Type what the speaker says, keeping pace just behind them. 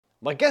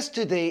My guest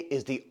today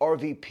is the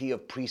RVP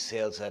of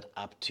Pre-Sales at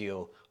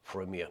Apptio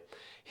for EMEA.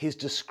 He's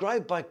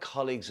described by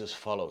colleagues as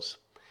follows.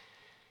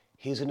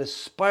 He's an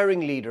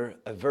aspiring leader,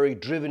 a very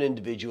driven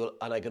individual,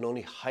 and I can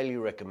only highly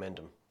recommend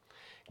him.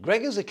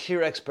 Greg is a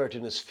clear expert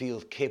in his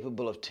field,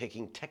 capable of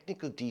taking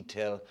technical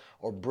detail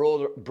or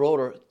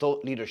broader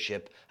thought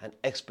leadership and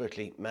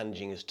expertly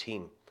managing his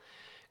team.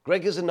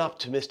 Greg is an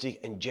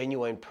optimistic and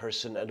genuine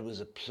person, and it was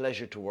a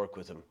pleasure to work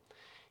with him.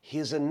 He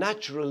is a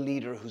natural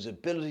leader whose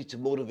ability to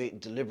motivate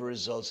and deliver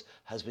results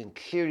has been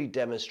clearly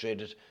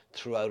demonstrated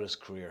throughout his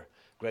career.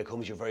 Greg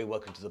Holmes, you're very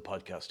welcome to the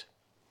podcast.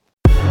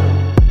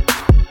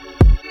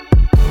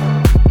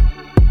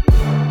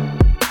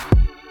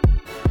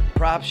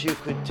 Perhaps you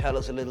could tell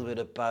us a little bit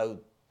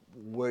about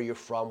where you're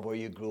from, where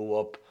you grew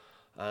up,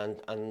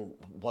 and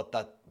what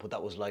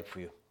that was like for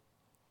you.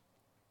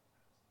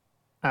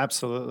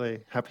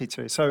 Absolutely. Happy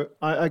to. So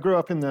I grew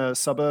up in the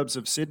suburbs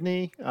of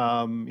Sydney,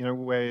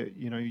 where,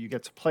 you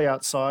get to play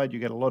outside, you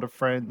get a lot of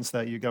friends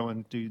that you go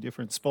and do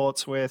different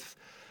sports with.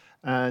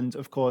 And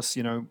of course,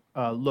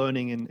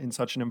 learning in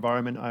such an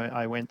environment,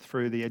 I went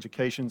through the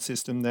education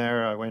system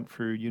there. I went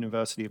through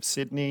University of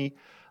Sydney,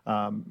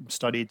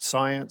 studied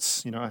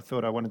science. I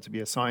thought I wanted to be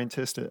a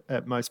scientist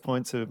at most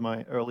points of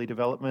my early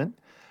development.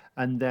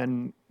 And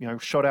then,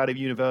 shot out of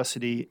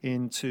university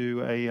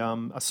into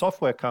a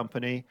software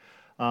company,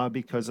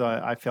 because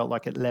I felt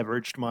like it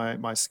leveraged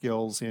my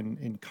skills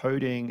in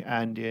coding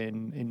and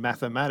in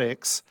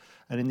mathematics.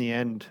 And in the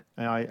end,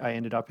 I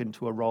ended up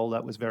into a role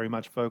that was very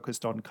much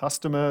focused on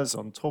customers,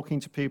 on talking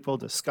to people,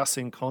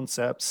 discussing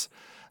concepts,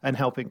 and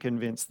helping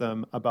convince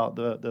them about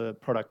the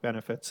product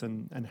benefits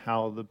and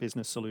how the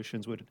business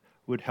solutions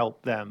would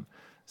help them.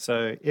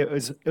 So it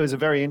was a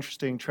very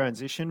interesting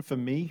transition for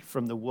me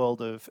from the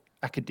world of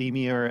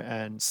academia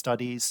and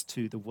studies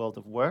to the world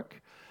of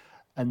work.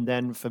 And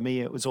then for me,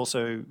 it was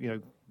also,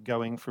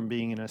 going from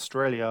being in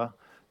Australia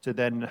to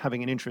then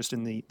having an interest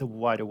in the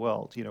wider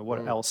world,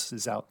 what else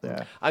is out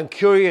there. I'm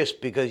curious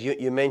because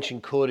you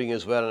mentioned coding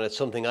as well, and it's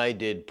something I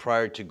did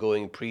prior to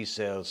going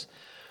pre-sales.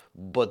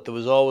 But there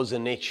was always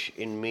an itch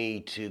in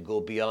me to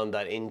go beyond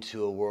that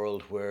into a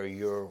world where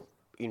you're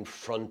in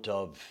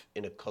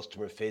a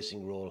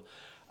customer-facing role.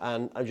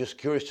 And I'm just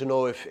curious to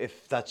know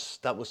if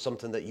that was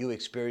something that you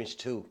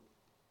experienced too.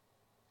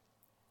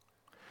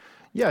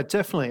 Yeah,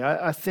 definitely.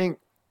 I think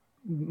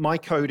my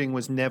coding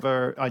was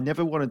I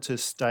never wanted to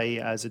stay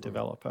as a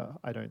developer,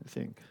 I don't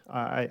think.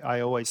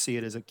 I always see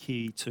it as a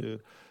key to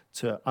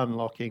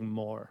unlocking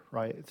more,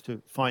 right? To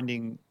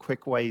finding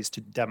quick ways to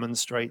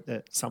demonstrate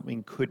that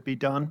something could be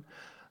done,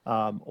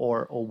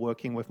 or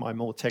working with my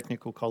more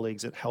technical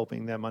colleagues at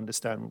helping them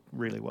understand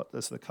really what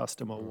does the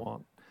customer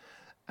want.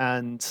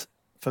 And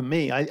for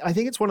me, I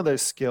think it's one of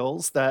those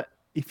skills that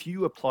if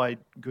you applied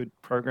good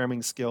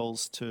programming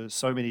skills to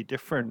so many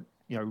different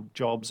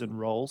jobs and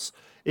roles,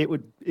 it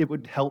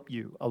would help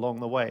you along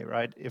the way,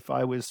 right? If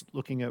I was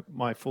looking at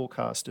my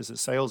forecast as a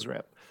sales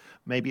rep,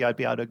 maybe I'd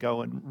be able to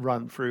go and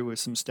run through with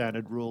some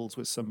standard rules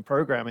with some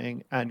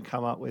programming and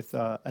come up with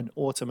an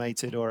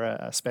automated or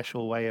a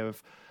special way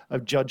of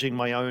judging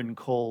my own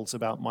calls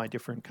about my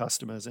different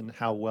customers and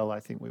how well I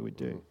think we would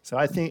do. So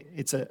I think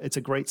it's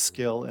a great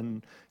skill,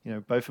 and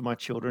both of my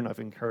children, I've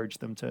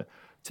encouraged them to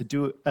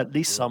do at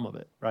least some of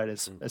it, right,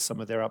 as some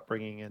of their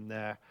upbringing and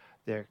their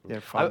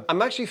fun.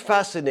 I'm actually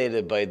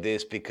fascinated by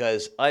this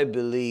because I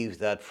believe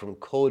that from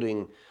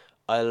coding,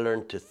 I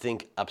learned to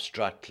think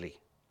abstractly.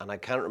 And I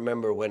can't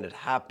remember when it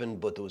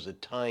happened, but there was a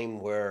time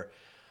where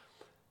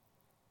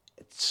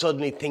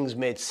suddenly things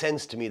made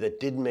sense to me that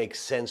didn't make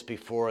sense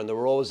before, and they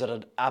were always at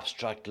an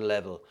abstract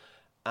level.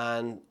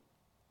 And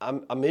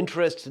I'm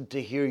interested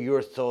to hear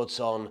your thoughts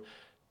on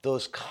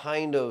those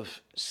kind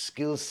of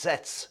skill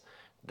sets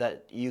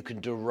that you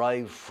can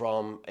derive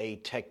from a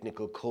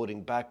technical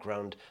coding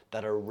background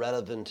that are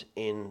relevant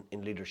in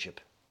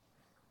leadership.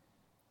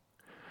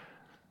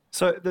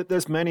 So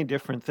there's many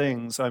different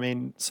things. I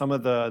mean, some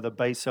of the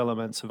base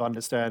elements of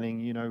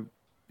understanding,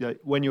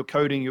 when you're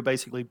coding, you're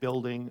basically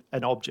building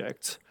an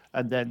object,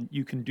 and then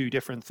you can do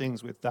different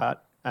things with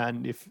that.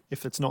 And if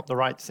it's not the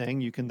right thing,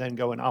 you can then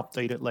go and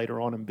update it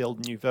later on and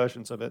build new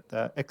versions of it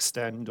that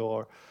extend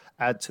or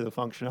add to the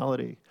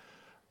functionality.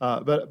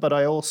 But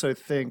I also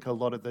think a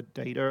lot of the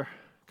data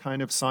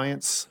kind of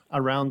science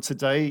around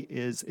today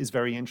is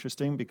very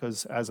interesting,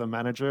 because as a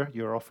manager,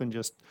 you're often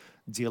just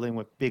dealing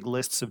with big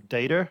lists of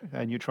data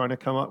and you're trying to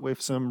come up with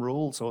some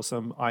rules or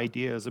some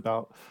ideas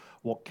about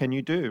what can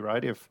you do,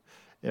 right?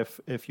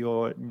 If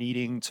you're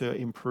needing to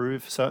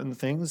improve certain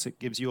things, it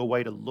gives you a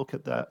way to look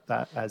at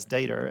that as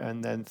data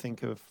and then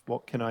think of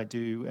what can I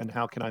do and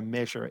how can I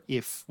measure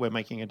if we're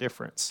making a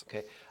difference.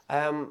 Okay.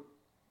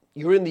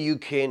 You're in the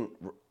UK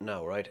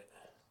now, right?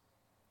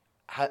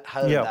 How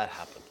did that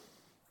happen?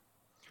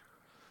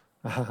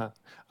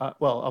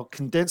 Well, I'll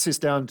condense this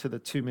down to the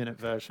 2-minute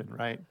version,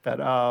 right? But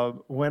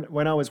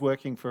when I was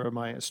working for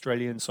my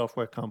Australian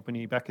software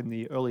company back in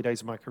the early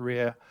days of my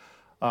career,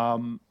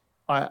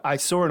 I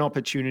saw an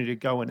opportunity to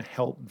go and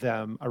help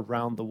them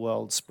around the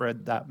world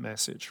spread that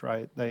message,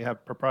 right? They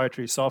have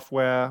proprietary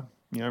software.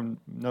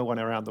 no one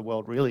around the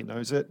world really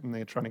knows it, and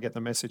they're trying to get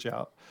the message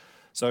out.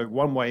 So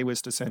one way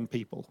was to send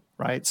people,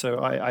 right? So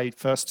I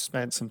first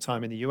spent some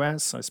time in the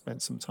US, I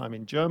spent some time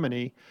in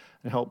Germany,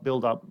 and helped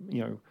build up,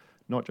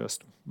 not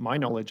just my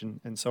knowledge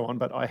and so on,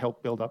 but I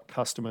helped build up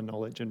customer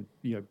knowledge and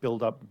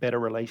build up better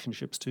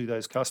relationships to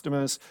those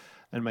customers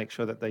and make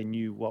sure that they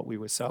knew what we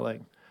were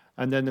selling.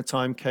 And then the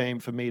time came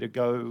for me to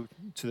go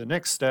to the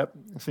next step,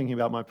 thinking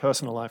about my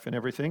personal life and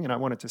everything, and I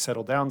wanted to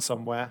settle down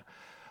somewhere.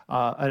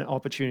 An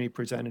opportunity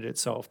presented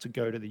itself to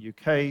go to the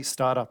UK,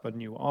 start up a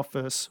new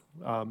office,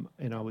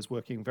 and I was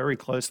working very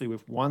closely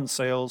with one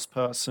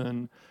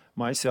salesperson,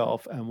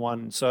 myself, and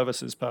one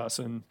services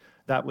person.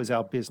 That was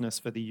our business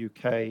for the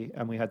UK,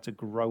 and we had to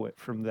grow it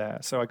from there.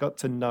 So I got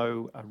to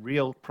know a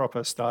real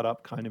proper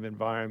startup kind of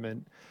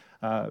environment,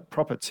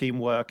 proper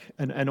teamwork,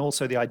 and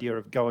also the idea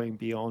of going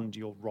beyond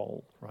your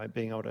role, right?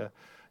 Being able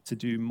to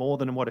do more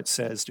than what it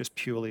says just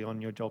purely on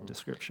your job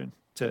description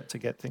to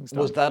get things done.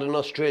 Was that an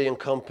Australian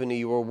company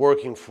you were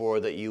working for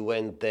that you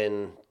went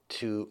then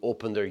to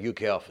open their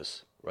UK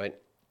office, right?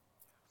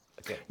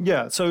 Okay.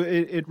 Yeah, so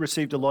it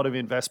received a lot of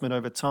investment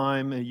over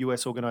time. A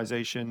US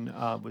organization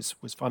was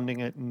funding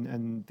it,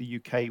 and the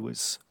UK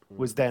was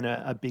then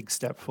a big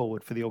step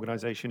forward for the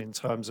organization in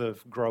terms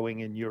of growing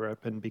in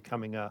Europe and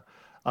becoming a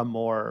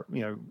more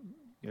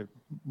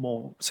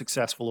more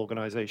successful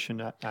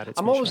organization at its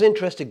I'm mission. always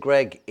interested,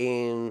 Greg,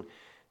 in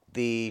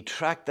the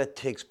track that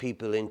takes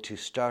people into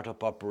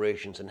startup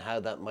operations and how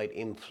that might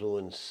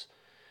influence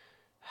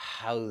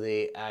how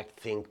they act,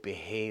 think,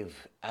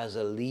 behave as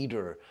a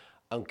leader.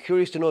 I'm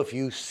curious to know if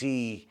you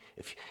see,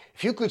 if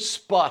you could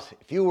spot,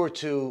 if you were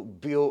to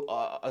be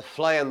a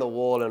fly on the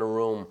wall in a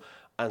room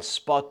and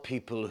spot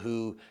people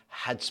who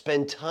had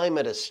spent time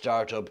at a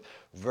startup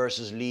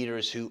versus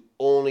leaders who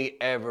only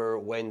ever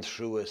went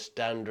through a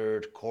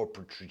standard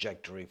corporate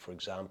trajectory, for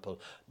example.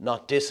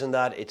 Not dissing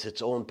that, it's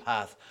its own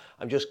path.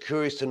 I'm just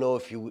curious to know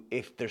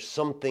if there's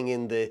something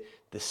in the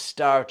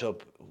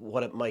startup,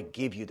 what it might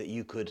give you that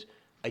you could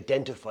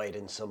identify it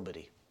in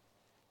somebody.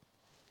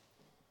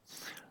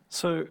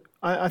 So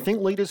I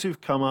think leaders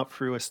who've come up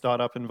through a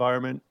startup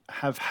environment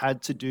have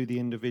had to do the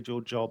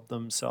individual job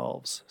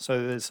themselves.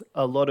 So there's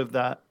a lot of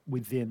that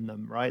within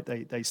them, right?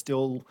 They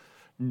still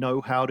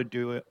know how to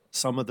do it.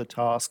 Some of the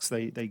tasks,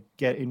 they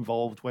get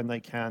involved when they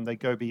can. They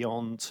go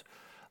beyond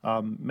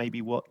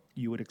maybe what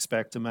you would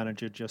expect a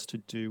manager just to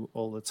do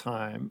all the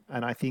time.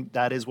 And I think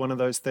that is one of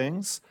those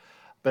things.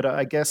 But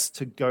I guess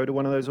to go to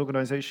one of those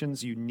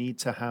organizations, you need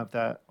to have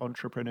that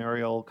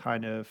entrepreneurial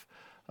kind of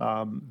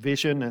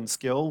vision and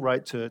skill,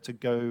 right, to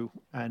go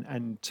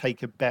and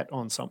take a bet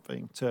on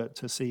something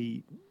to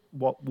see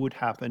what would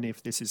happen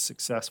if this is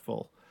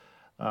successful,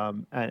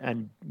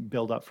 and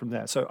build up from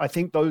there. So I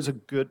think those are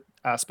good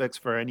aspects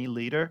for any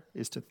leader,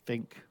 is to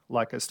think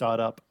like a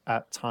startup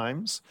at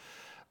times.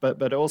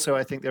 But also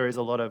I think there is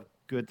a lot of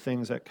good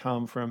things that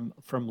come from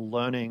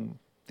learning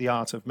the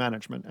art of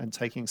management and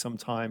taking some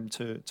time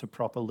to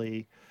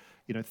properly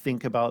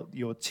think about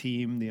your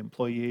team, the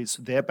employees,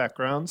 their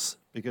backgrounds,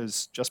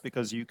 because just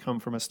because you come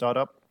from a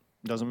startup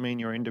doesn't mean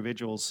your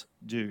individuals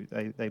do.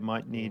 They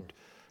might need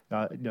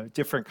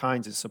different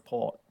kinds of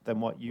support than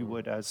what you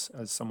would as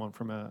someone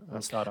from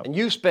a startup. And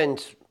you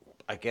spent,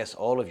 I guess,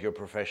 all of your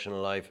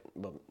professional life,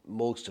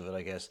 most of it,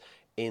 I guess,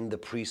 in the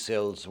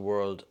pre-sales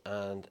world.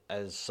 And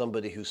as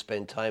somebody who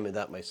spent time in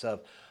that myself,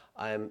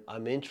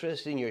 I'm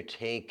interested in your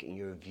take and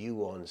your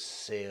view on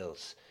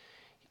sales.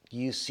 Do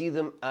you see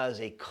them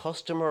as a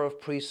customer of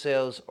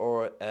pre-sales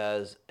or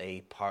as a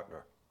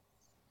partner?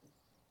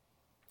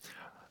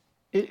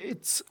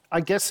 It's, I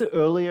guess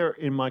earlier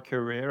in my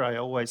career, I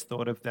always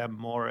thought of them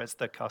more as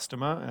the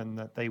customer, and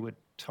that they would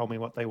tell me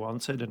what they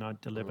wanted and I'd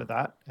deliver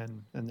that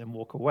and then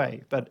walk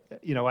away. But,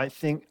 I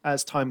think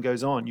as time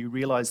goes on, you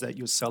realize that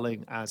you're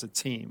selling as a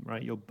team,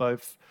 right? You're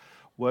both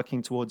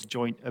working towards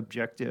joint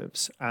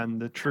objectives, and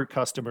the true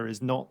customer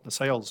is not the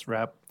sales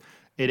rep.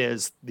 It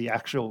is the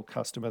actual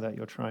customer that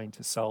you're trying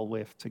to sell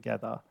with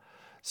together.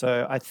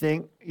 So I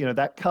think,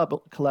 that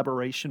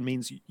collaboration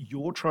means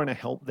you're trying to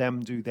help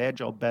them do their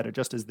job better,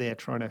 just as they're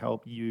trying to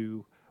help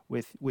you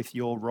with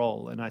your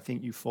role. And I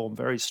think you form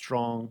very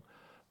strong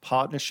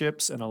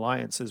partnerships and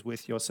alliances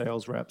with your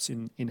sales reps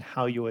in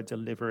how you are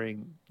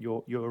delivering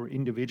your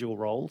individual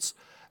roles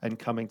and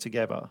coming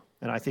together.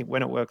 And I think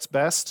when it works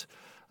best,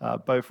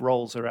 both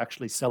roles are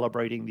actually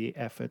celebrating the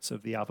efforts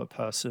of the other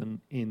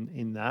person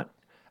in that,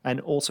 and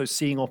also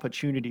seeing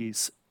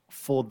opportunities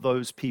for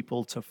those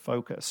people to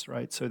focus,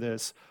 right? So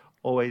there's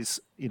always,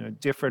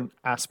 different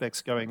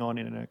aspects going on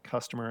in a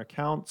customer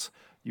account.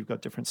 You've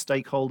got different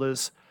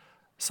stakeholders.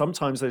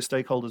 Sometimes those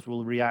stakeholders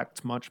will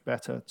react much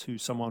better to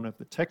someone of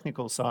the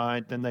technical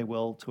side than they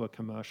will to a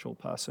commercial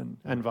person,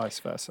 and vice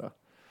versa.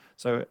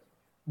 So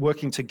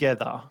working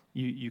together,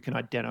 you can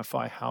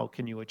identify how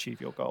can you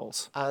achieve your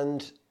goals.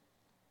 And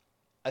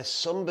as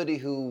somebody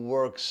who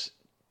works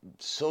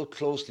so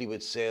closely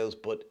with sales,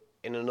 but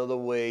in another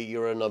way,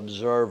 you're an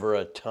observer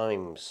at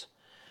times,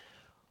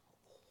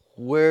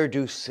 where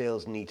do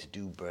sales need to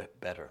do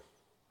better?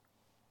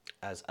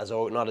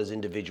 not as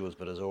individuals,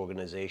 but as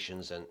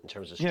organizations and in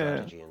terms of Yeah.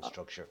 strategy and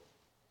structure?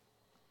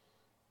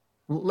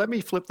 Let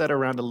me flip that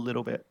around a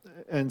little bit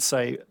and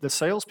say the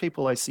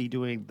salespeople I see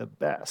doing the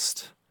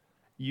best,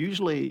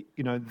 usually,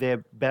 their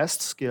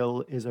best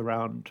skill is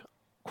around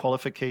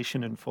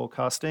qualification and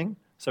forecasting.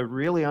 So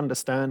really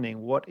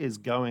understanding what is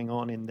going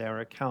on in their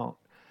account.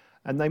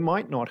 And they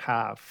might not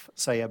have,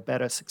 say, a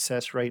better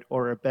success rate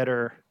or a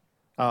better,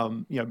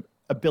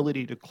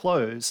 ability to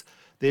close.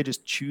 They're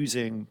just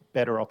choosing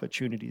better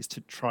opportunities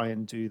to try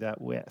and do that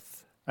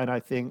with. And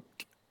I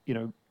think, you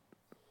know,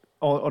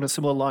 on a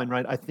similar line,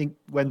 right? I think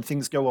when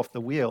things go off the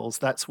wheels,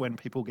 that's when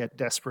people get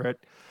desperate.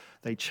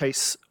 They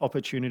chase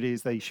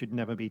opportunities they should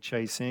never be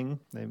chasing.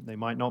 They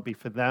might not be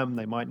for them.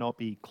 They might not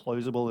be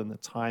closable in the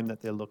time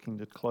that they're looking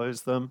to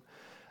close them.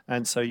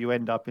 And so you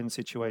end up in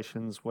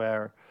situations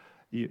where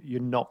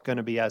you're not going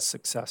to be as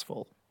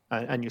successful,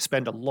 and you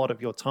spend a lot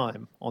of your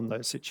time on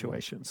those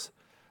situations.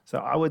 So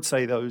I would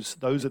say those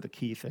are the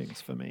key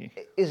things for me.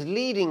 Is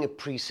leading a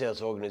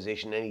pre-sales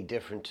organization any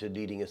different to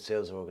leading a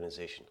sales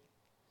organization?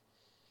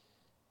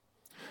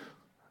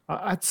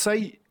 I'd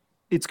say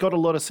it's got a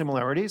lot of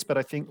similarities, but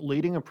I think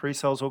leading a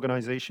pre-sales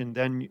organization,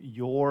 then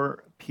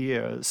your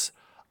peers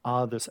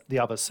are the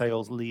other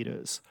sales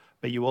leaders,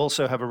 but you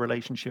also have a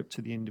relationship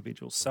to the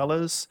individual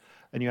sellers,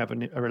 and you have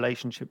a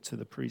relationship to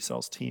the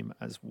pre-sales team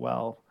as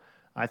well.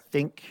 I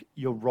think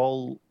your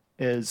role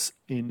is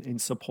in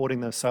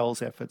supporting the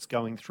sales efforts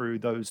going through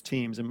those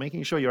teams and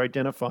making sure you're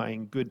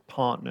identifying good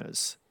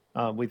partners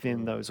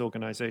within those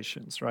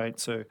organizations, right?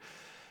 So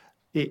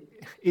it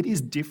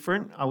is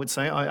different, I would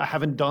say. I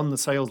haven't done the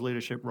sales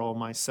leadership role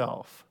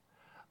myself,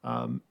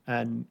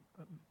 and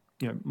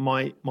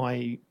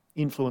my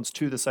influence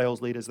to the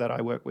sales leaders that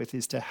I work with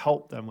is to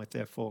help them with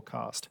their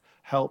forecast,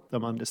 help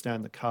them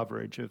understand the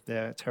coverage of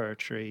their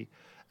territory,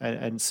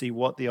 and see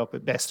what the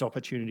best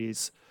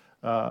opportunities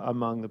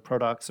among the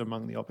products,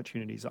 among the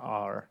opportunities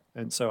are.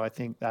 And so I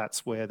think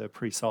that's where the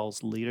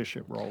pre-sales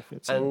leadership role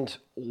fits in. And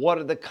what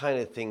are the kind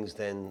of things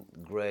then,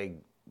 Greg,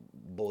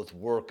 both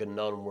work and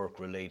non-work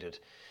related,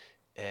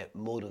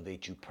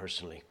 motivate you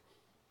personally?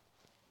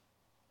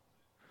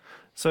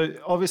 So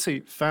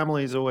obviously,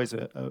 family is always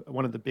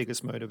one of the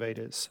biggest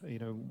motivators.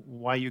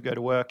 Why you go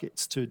to work,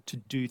 it's to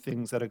do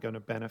things that are going to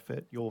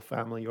benefit your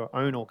family, your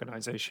own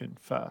organization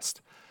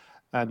first.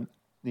 And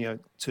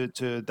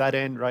to that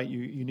end, right,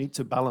 you need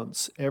to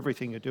balance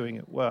everything you're doing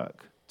at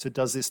work. So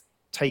does this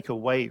take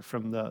away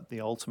from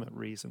the ultimate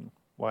reason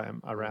why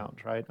I'm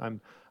around, right?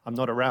 I'm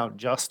not around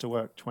just to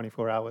work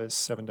 24 hours,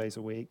 7 days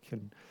a week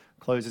and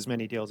close as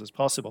many deals as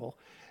possible.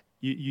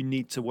 You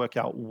need to work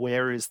out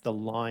where is the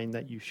line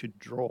that you should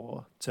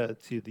draw to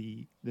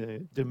the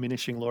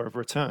diminishing law of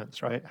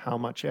returns, right? How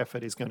much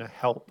effort is going to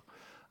help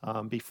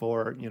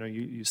before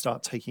you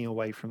start taking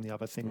away from the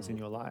other things in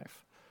your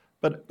life.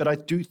 But I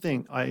do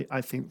think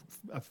I think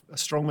a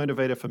strong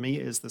motivator for me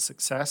is the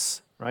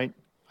success, right?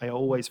 I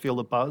always feel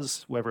the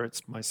buzz, whether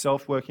it's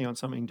myself working on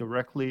something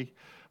directly,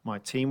 my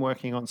team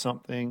working on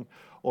something,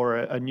 or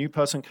a new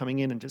person coming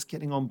in and just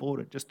getting on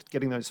board, just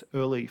getting those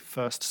early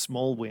first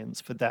small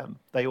wins for them.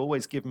 They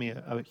always give me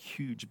a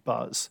huge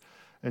buzz,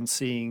 and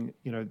seeing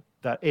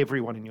that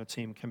everyone in your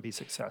team can be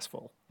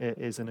successful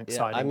is an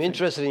exciting I'm thing.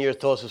 interested in your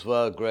thoughts as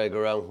well, Greg,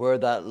 around where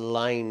that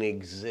line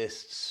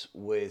exists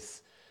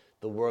with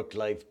the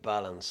work-life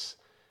balance.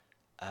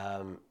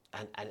 And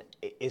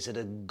is it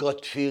a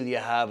gut feel you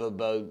have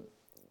about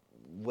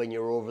when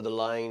you're over the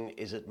line?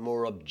 Is it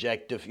more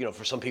objective?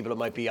 For some people it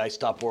might be I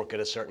stop work at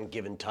a certain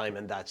given time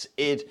and that's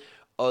it.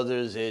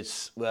 Others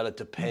it's, well, it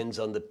depends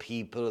on the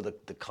people,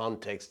 the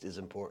context is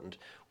important.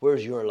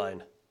 Where's your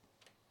line?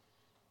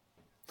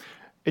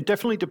 It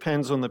definitely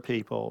depends on the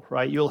people,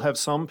 right? You'll have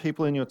some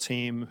people in your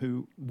team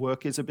who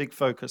work is a big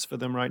focus for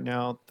them right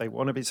now. They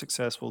want to be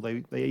successful.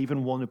 They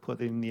even want to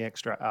put in the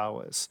extra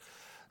hours.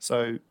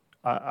 So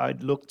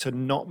I'd look to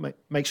not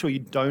make sure you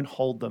don't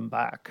hold them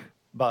back,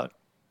 but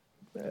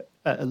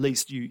at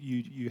least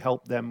you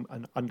help them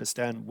and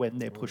understand when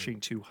they're pushing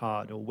too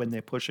hard, or when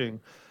they're pushing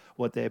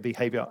what their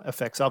behavior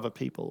affects other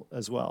people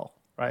as well,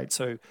 right?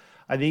 So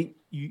I think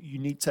you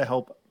need to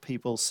help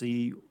people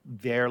see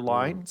their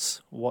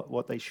lines,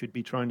 what they should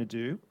be trying to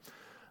do.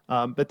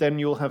 But then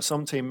you'll have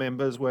some team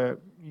members where,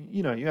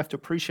 you have to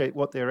appreciate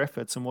what their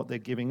efforts and what they're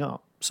giving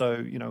up.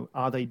 So,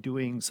 are they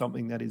doing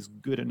something that is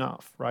good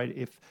enough, right?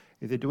 If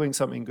they're doing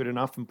something good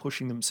enough and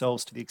pushing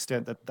themselves to the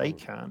extent that they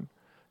can,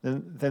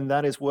 then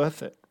that is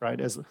worth it, right?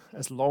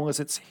 As long as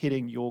it's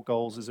hitting your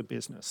goals as a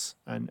business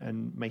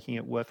and making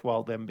it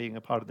worthwhile them being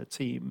a part of the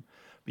team.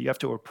 But you have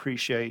to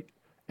appreciate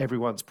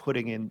everyone's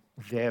putting in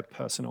their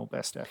personal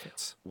best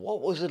efforts.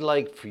 What was it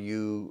like for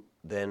you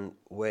then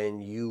when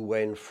you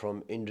went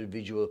from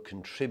individual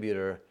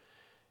contributor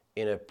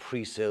in a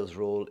pre-sales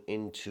role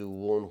into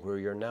one where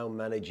you're now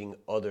managing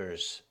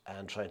others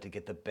and trying to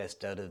get the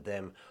best out of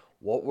them?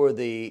 What were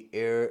the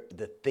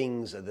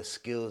things or the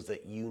skills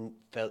that you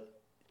felt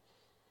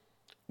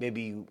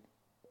maybe you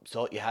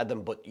thought you had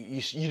them, but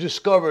you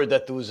discovered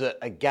that there was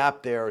a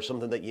gap there or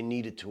something that you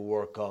needed to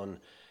work on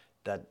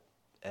that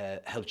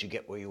helped you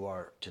get where you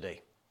are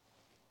today?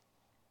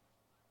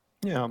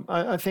 Yeah,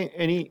 I think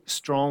any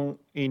strong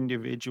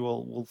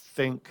individual will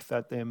think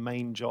that their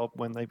main job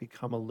when they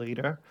become a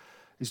leader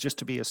is just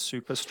to be a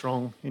super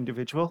strong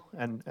individual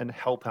and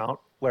help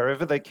out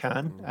wherever they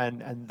can.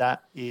 And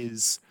that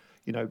is,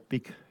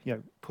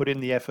 put in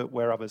the effort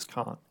where others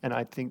can't. And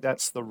I think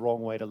that's the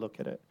wrong way to look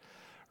at it,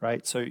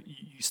 right? So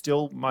you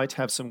still might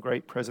have some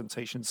great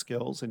presentation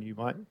skills and you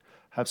might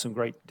have some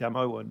great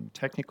demo and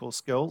technical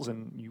skills,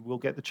 and you will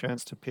get the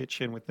chance to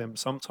pitch in with them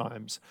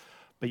sometimes.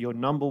 But your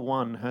number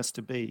one has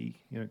to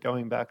be,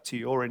 going back to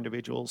your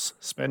individuals,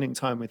 spending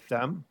time with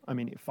them. I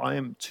mean, if I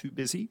am too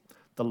busy,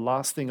 the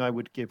last thing I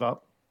would give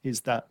up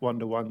is that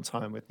one-to-one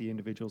time with the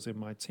individuals in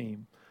my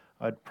team.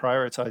 I'd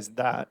prioritize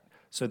that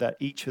so that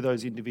each of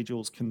those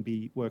individuals can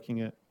be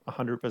working at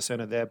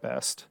 100% of their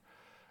best.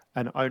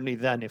 And only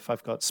then, if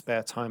I've got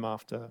spare time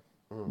after,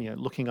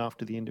 looking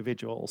after the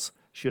individuals,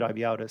 should I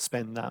be able to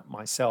spend that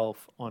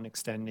myself on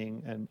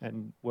extending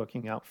and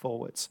working out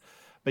forwards.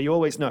 But you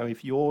always know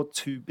if you're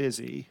too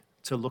busy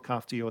to look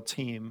after your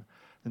team,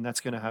 then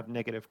that's going to have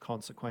negative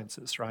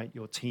consequences, right?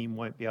 Your team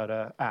won't be able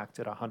to act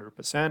at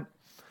 100%.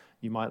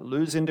 You might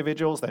lose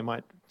individuals. They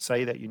might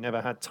say that you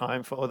never had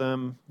time for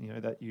them,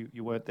 that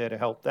you weren't there to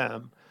help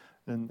them.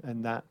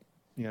 And that,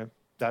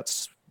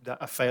 that's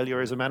a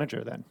failure as a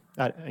manager then,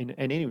 in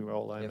any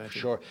role, I imagine. For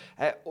sure.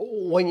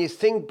 When you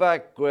think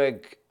back,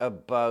 Greg,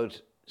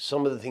 about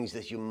some of the things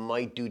that you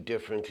might do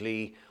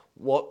differently,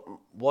 what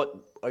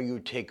are your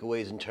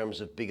takeaways in terms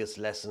of biggest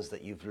lessons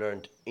that you've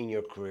learned in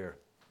your career?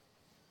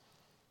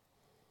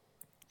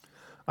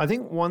 I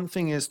think one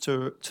thing is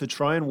to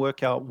try and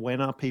work out when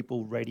are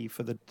people ready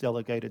for the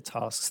delegated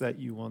tasks that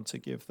you want to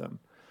give them.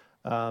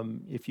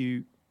 If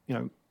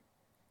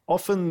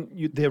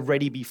often they're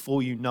ready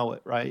before you know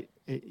it, right?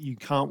 You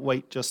can't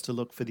wait just to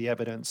look for the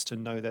evidence to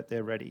know that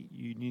they're ready.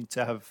 You need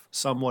to have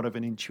somewhat of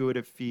an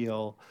intuitive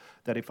feel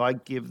that if I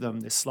give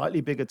them this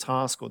slightly bigger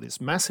task or this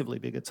massively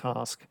bigger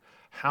task,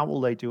 how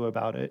will they do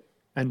about it?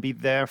 And be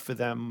there for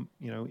them,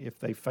 if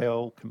they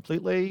fail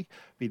completely,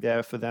 be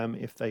there for them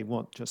if they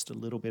want just a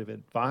little bit of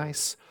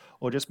advice,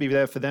 or just be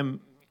there for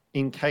them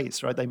in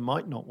case, right? They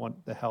might not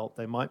want the help.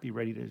 They might be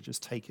ready to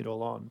just take it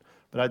all on.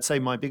 But I'd say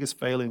my biggest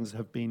failings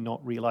have been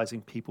not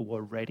realizing people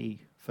were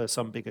ready for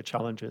some bigger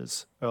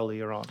challenges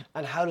earlier on.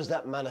 And how does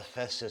that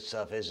manifest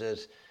itself? Is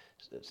it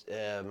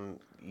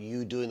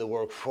you doing the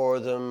work for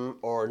them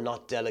or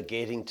not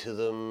delegating to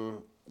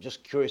them?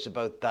 Just curious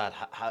about that.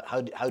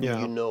 How do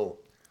you know?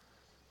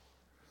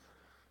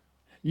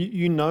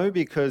 You know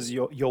because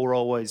you're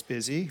always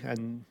busy,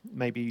 and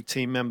maybe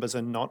team members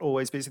are not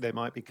always busy. They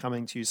might be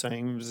coming to you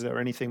saying, "Is there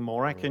anything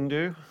more I can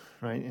do?"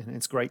 Right? And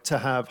it's great to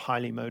have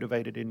highly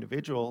motivated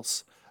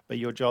individuals, but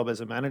your job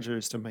as a manager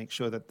is to make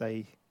sure that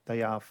they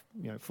are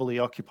fully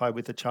occupied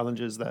with the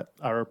challenges that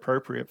are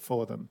appropriate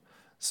for them.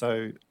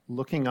 So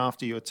looking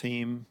after your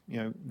team,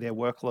 their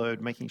workload,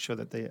 making sure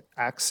that their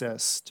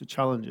access to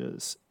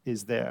challenges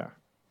is there.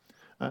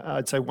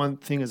 I'd say one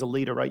thing as a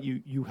leader, right?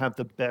 You have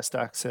the best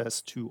access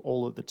to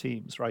all of the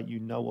teams, right? You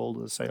know all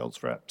of the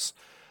sales reps.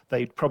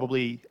 They'd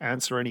probably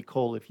answer any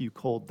call if you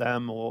called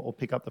them, or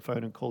pick up the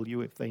phone and call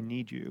you if they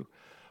need you.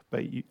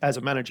 But as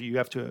a manager, you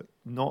have to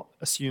not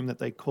assume that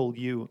they call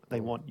you, they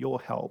want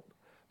your help,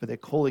 but they're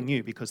calling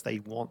you because they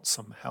want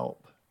some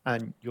help.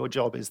 And your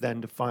job is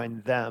then to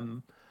find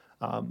them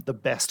the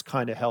best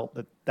kind of help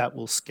that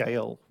will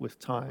scale with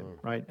time,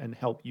 right? And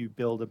help you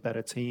build a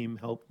better team,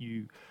 help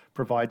you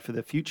provide for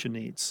the future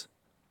needs.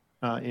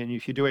 And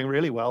if you're doing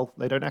really well,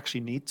 they don't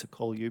actually need to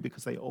call you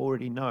because they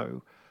already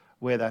know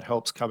where that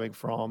help's coming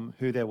from,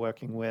 who they're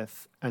working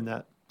with, and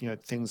that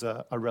things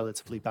are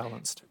relatively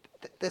balanced.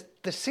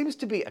 There seems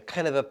to be a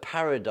kind of a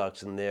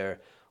paradox in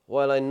there.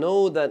 While I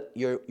know that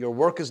your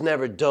work is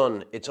never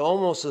done, it's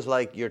almost as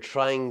like you're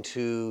trying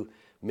to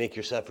make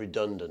yourself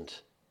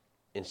redundant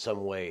in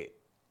some way.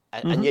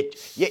 And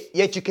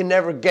yet you can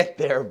never get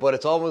there, but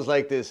it's almost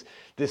like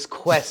this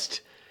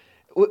quest.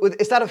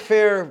 Is that a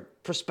fair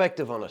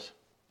perspective on it?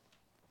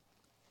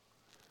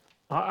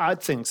 I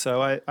think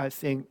so. I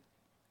think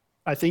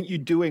you're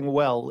doing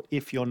well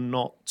if you're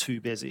not too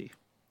busy,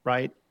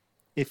 right?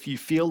 If you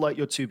feel like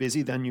you're too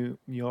busy, then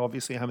you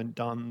obviously haven't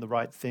done the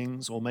right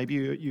things, or maybe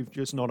you've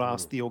just not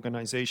asked the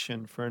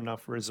organization for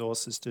enough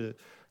resources to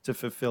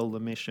fulfill the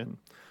mission.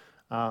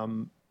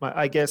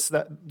 I guess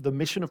that the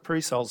mission of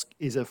pre-sales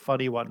is a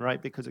funny one,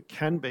 right? Because it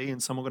can be, in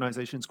some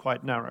organizations,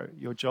 quite narrow.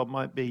 Your job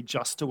might be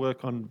just to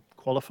work on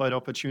qualified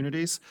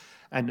opportunities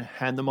and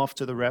hand them off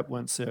to the rep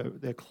once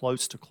they're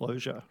close to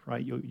closure,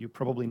 right? You're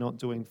probably not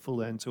doing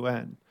full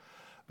end-to-end.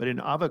 But in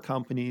other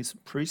companies,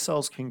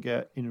 pre-sales can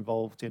get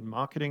involved in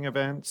marketing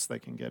events. They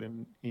can get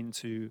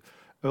into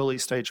early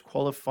stage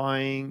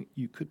qualifying.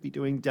 You could be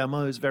doing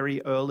demos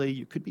very early.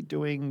 You could be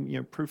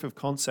doing proof of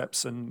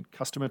concepts and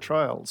customer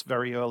trials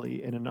very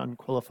early in an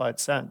unqualified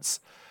sense.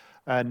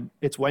 And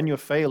it's when you're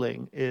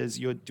failing is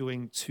you're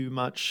doing too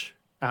much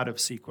out of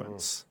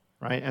sequence,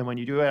 right? And when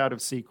you do it out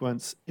of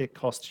sequence, it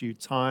costs you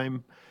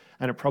time,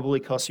 and it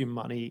probably costs you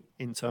money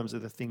in terms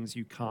of the things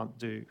you can't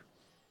do.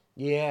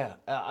 Yeah,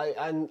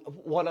 and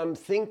what I'm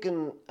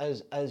thinking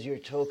as you're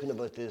talking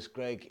about this,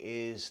 Greg,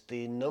 is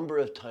the number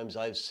of times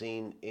I've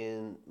seen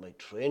in my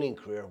training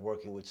career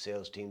working with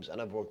sales teams,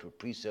 and I've worked with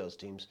pre-sales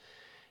teams,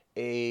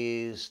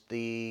 is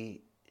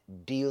the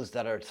deals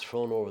that are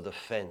thrown over the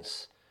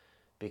fence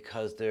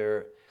because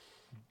they're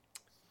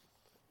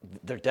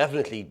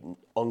definitely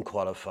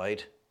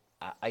unqualified.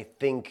 I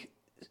think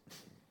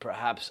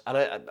perhaps, and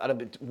I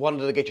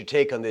wanted to get your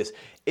take on this.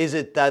 Is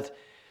it that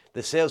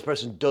the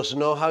salesperson doesn't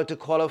know how to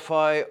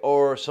qualify,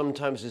 or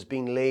sometimes is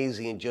being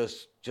lazy and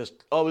just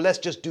oh, let's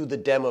just do the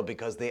demo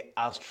because they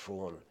asked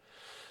for one?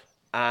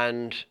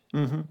 And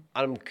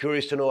I'm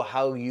curious to know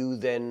how you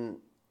then,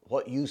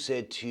 what you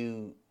said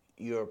to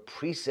your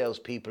pre-sales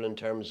people in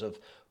terms of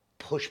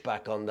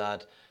pushback on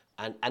that,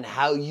 and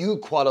how you Yeah.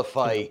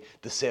 qualify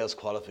the sales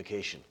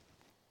qualification.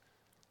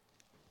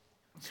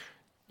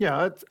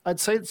 Yeah, I'd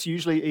say it's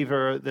usually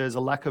either there's a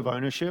lack of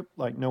ownership,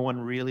 like no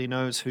one really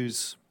knows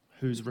who's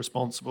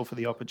responsible for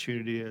the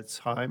opportunity at the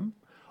time,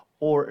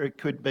 or it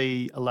could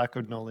be a lack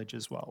of knowledge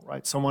as well,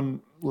 right?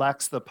 Someone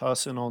lacks the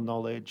personal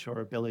knowledge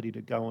or ability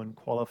to go and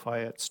qualify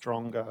it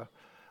stronger,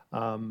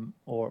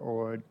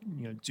 or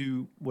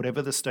do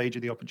whatever the stage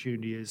of the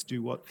opportunity is,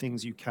 do what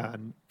things you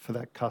can for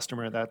that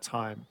customer at that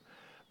time,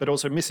 but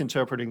also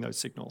misinterpreting those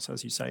signals,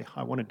 as you say.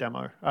 I want a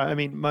demo. I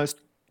mean,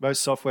 most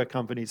software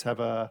companies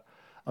have a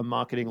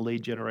marketing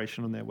lead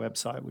generation on their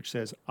website which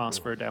says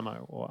ask for a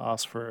demo or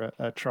ask for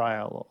a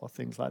trial or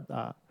things like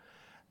that.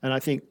 And I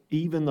think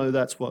even though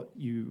that's what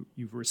you've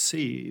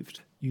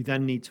received, you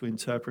then need to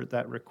interpret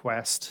that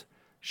request,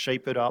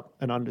 shape it up,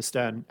 and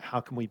understand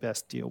how can we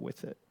best deal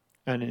with it.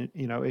 And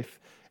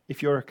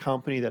if you're a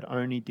company that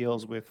only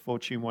deals with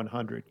Fortune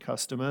 100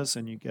 customers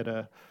and you get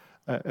a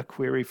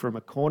query from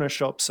a corner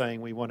shop saying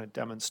we want a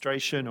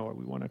demonstration or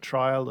we want a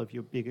trial of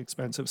your big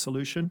expensive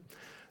solution,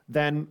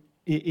 then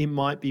it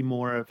might be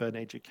more of an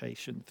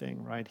education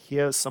thing, right?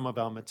 Here's some of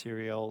our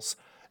materials.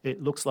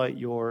 It looks like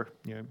you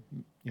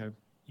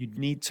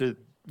need to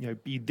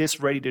be this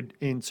ready to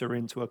enter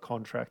into a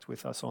contract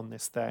with us on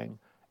this thing.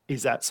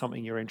 Is that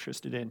something you're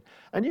interested in?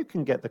 And you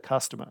can get the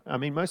customer. I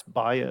mean, most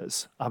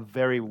buyers are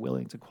very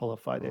willing to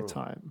qualify their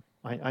time.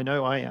 I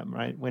know I am,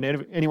 right? When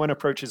anyone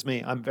approaches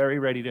me, I'm very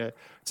ready to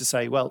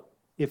say, well,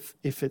 if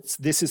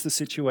this is the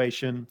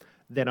situation,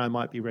 then I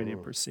might be ready to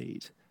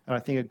proceed. And I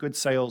think a good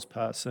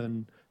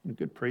salesperson, and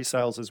good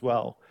pre-sales as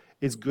well,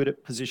 is good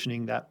at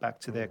positioning that back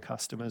to their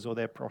customers or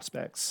their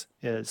prospects.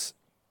 Is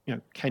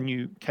can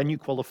you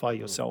qualify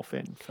yourself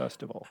in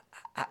first of all?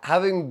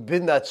 Having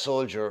been that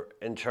soldier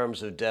in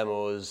terms of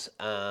demos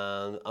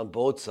and on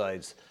both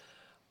sides,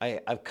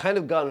 I've kind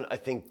of gone, I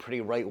think,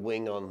 pretty right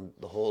wing on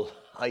the whole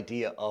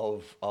idea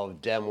of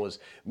demos.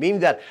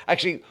 Meaning that,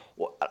 actually,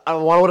 I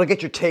want to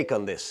get your take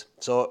on this.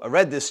 So I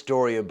read this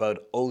story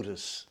about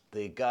Otis,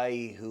 the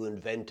guy who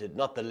invented,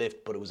 not the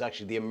lift, but it was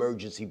actually the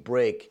emergency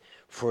brake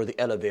for the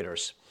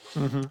elevators.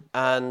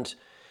 And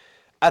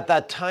at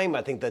that time,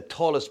 I think the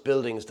tallest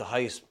buildings, the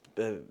highest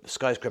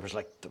skyscrapers,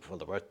 well,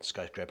 there weren't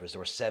skyscrapers, they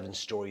were 7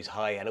 stories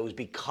high, and it was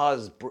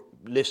because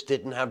lifts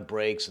didn't have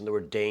brakes and there were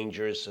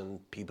dangers and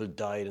people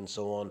died and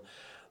so on.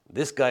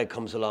 This guy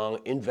comes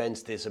along,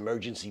 invents this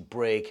emergency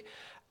brake,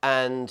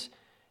 and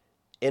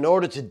in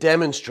order to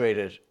demonstrate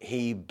it,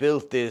 he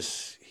built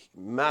this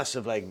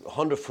massive, like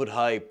 100-foot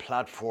high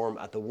platform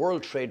at the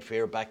World Trade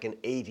Fair back in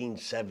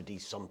 1870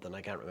 something.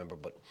 I can't remember,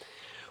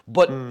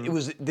 but it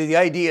was the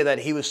idea that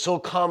he was so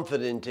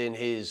confident in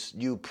his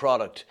new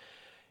product,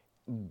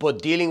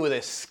 but dealing with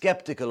a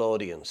skeptical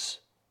audience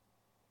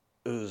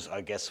whose, I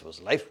guess, was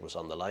life was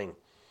on the line.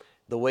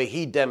 The way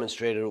he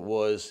demonstrated it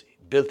was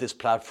built this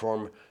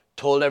platform,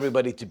 told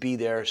everybody to be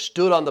there,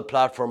 stood on the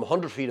platform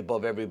 100 feet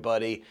above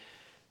everybody,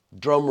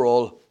 drum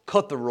roll,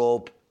 cut the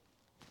rope,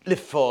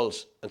 lift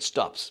falls and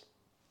stops.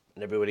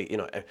 And everybody,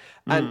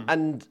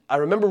 and I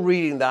remember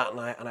reading that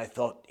and I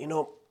thought,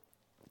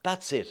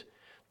 that's it.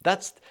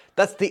 That's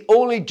the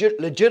only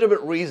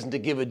legitimate reason to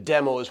give a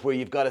demo is where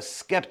you've got a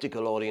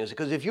skeptical audience.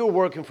 Because if you're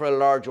working for a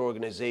large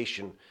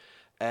organization,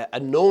 a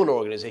known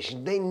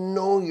organization, they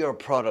know your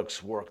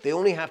products work. They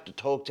only have to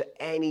talk to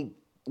any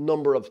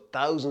number of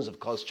thousands of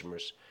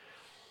customers.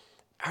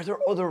 Are there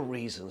other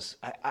reasons?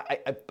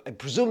 I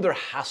presume there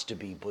has to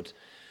be, but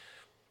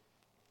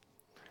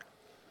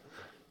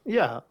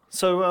Yeah.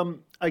 So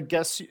I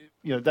guess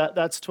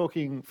that's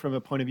talking from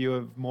a point of view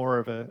of more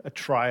of a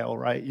trial,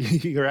 right?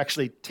 You're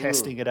actually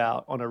testing it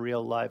out on a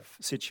real life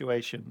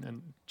situation,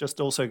 and just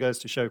also goes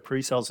to show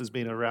pre-sales has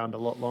been around a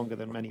lot longer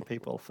than many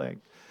people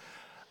think.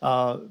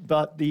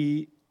 But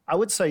I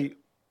would say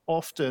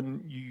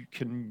often you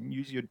can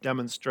use your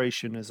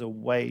demonstration as a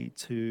way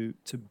to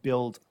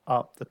build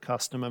up the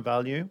customer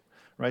value,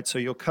 right? So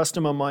your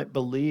customer might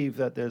believe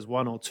that there's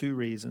 1 or 2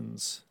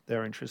 reasons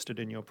they're interested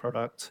in your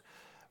product.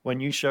 When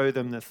you show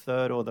them the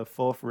 3rd or the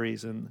 4th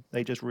reason,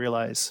 they just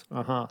realize,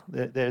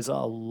 there's a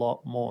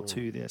lot more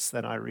to this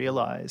than I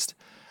realized.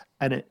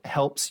 and it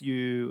helps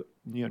you,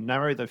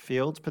 narrow the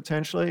fields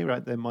potentially,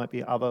 right? There might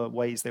be other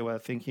ways they were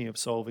thinking of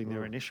solving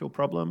their initial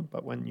problem,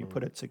 but when you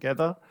put it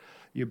together,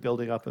 you're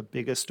building up a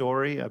bigger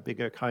story, a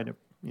bigger kind of,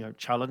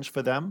 challenge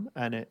for them.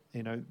 And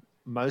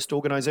most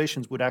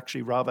organizations would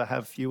actually rather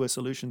have fewer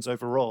solutions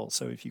overall.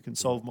 So if you can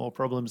solve more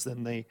problems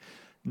than they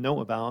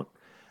know about,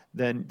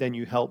 then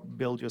you help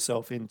build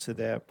yourself into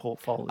their I would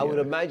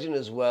portfolio. imagine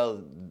as well,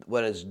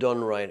 when it's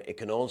done right, it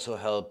can also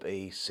help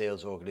a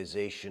sales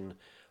organization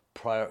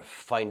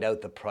find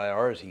out the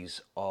priorities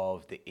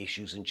of the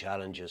issues and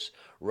challenges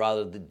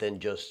rather than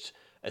just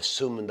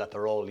assuming that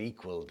they're all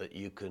equal, that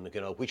you can,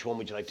 which one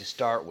would you like to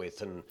start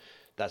with? And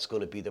that's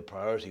going to be the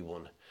priority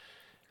one.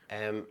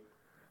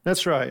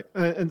 That's right.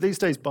 And these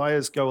days,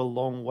 buyers go a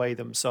long way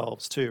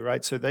themselves too,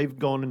 right? So they've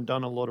gone and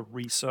done a lot of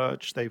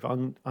research. They've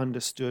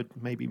understood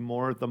maybe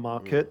more of the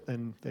market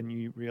than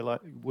you realize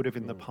would have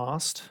in the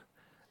past.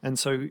 And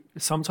so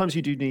sometimes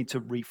you do need to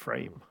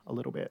reframe a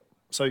little bit.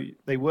 So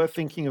they were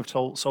thinking of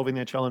solving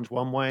their challenge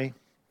one way.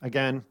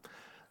 Again,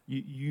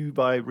 you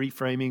by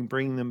reframing,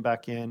 bringing them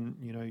back in,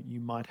 you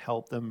might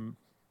help them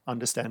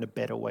understand a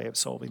better way of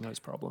solving those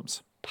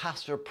problems.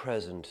 Past or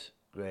present,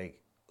 Greg,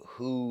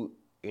 who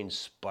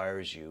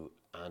inspires you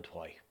and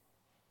why?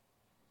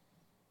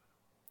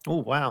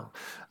 Oh, wow.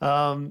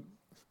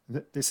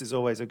 This is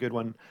always a good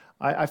one.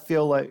 I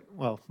feel like,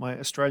 well, my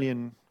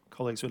Australian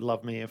colleagues would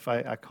love me if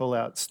I call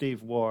out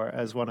Steve Waugh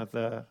as one of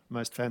the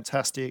most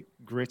fantastic,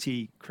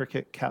 gritty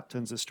cricket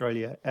captains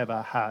Australia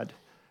ever had,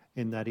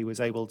 in that he was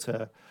able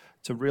to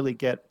really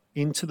get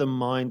into the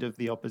mind of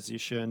the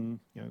opposition,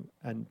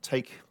 and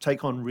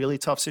take on really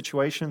tough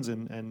situations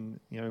and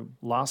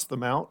last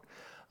them out.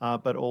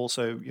 But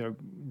also,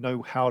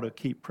 know how to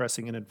keep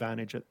pressing an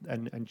advantage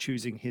and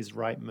choosing his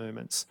right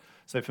moments.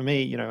 So for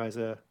me, as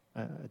a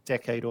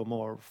decade or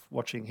more of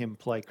watching him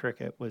play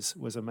cricket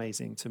was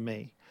amazing to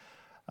me.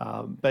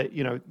 But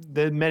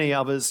there are many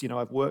others.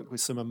 I've worked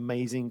with some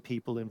amazing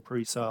people in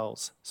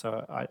pre-sales,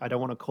 so I don't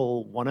want to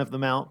call one of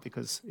them out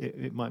because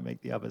it might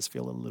make the others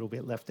feel a little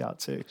bit left out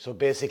too. So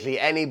basically,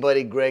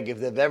 anybody, Greg, if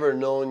they've ever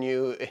known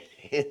you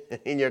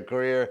in your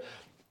career,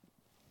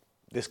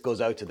 this goes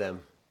out to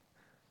them.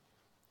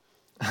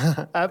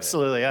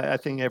 Absolutely. I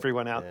think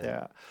everyone out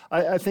there.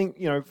 I think,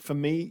 for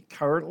me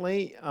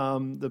currently,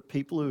 the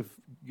people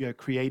who've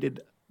created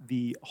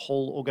the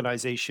whole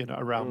organization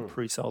around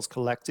Pre-Sales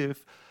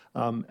Collective,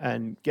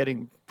 and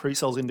getting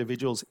pre-sales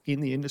individuals in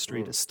the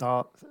industry to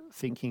start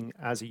thinking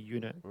as a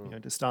unit,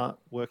 to start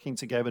working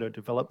together to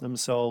develop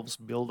themselves,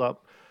 build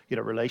up,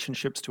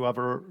 relationships to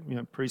other,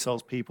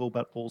 pre-sales people,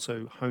 but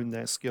also hone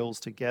their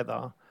skills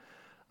together.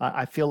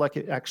 I feel like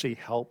it actually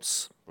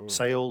helps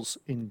sales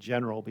in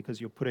general because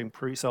you're putting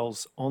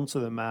pre-sales onto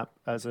the map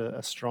as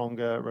a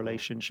stronger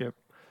relationship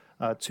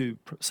to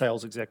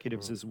sales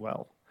executives as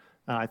well.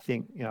 And I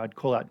think, I'd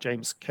call out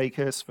James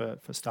Kakis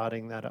for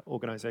starting that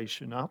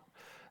organization up,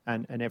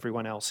 and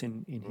everyone else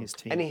in his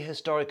team. Any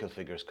historical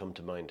figures come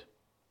to mind?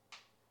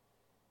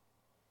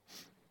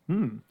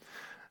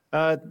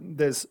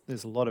 There's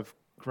a lot of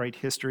great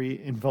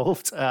history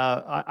involved.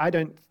 I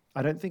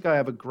don't think I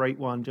have a great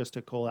one just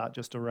to call out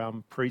just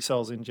around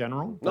pre-sales in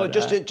general. No,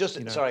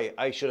 but, sorry,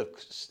 I should have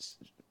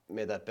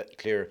made that bit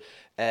clear.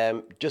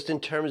 Just in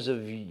terms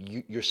of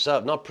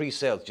yourself, not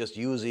pre-sales, just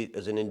you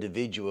as an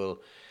individual,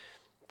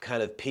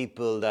 kind of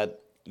people that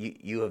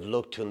you have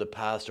looked to in the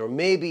past, or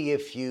maybe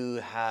if you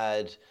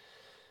had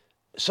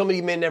somebody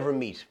you may never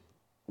meet,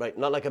 right?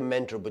 Not like a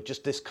mentor, but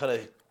just this kind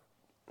of,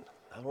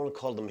 I don't want to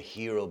call them a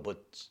hero,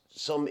 but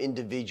some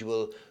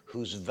individual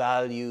whose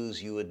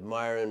values you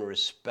admire and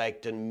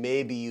respect, and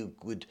maybe you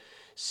would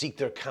seek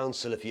their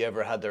counsel if you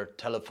ever had their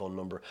telephone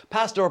number,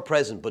 past or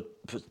present, but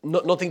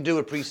nothing to do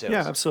with pre-sales.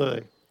 Yeah,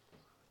 absolutely.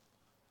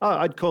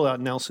 I'd call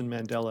out Nelson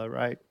Mandela,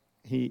 right?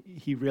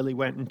 He really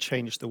went and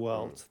changed the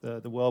world.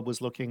 The world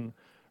was looking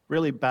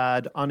really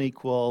bad,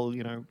 unequal,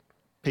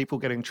 people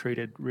getting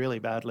treated really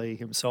badly,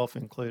 himself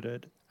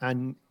included.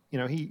 And,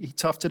 he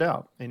toughed it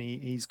out, and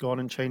he's gone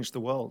and changed the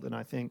world. And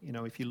I think,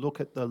 if you look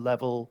at the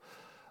level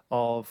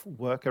of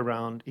work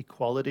around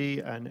equality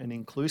and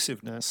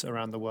inclusiveness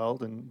around the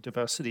world and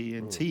diversity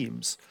in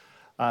teams,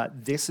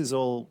 this is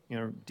all,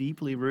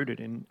 deeply rooted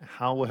in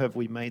how have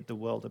we made the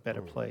world a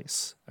better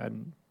place.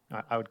 And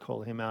I would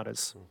call him out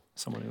as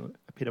someone who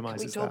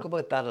epitomizes that. Can we talk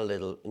about that a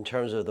little in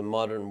terms of the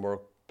modern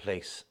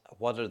workplace?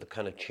 What are the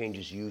kind of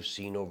changes you've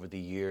seen over the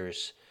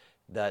years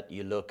that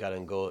you look at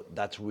and go,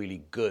 that's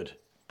really good,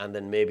 and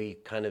then maybe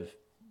kind of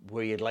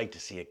where you'd like to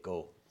see it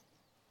go?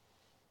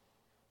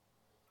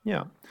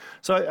 Yeah.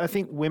 So I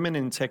think women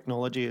in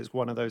technology is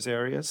one of those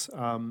areas.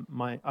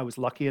 I was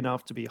lucky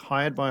enough to be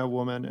hired by a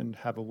woman and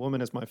have a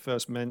woman as my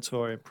first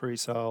mentor in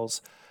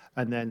pre-sales,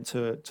 and then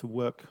to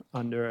work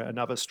under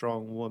another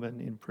strong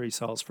woman in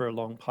pre-sales for a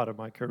long part of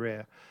my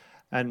career.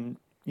 And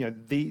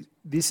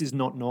this is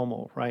not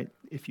normal, right?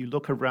 If you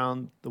look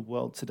around the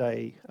world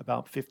today,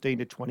 about 15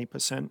 to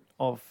 20%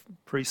 of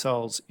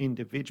pre-sales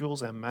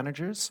individuals and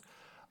managers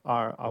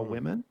are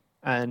women.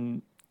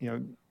 And,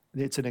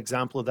 it's an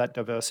example of that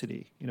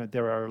diversity.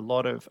 There are a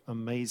lot of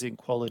amazing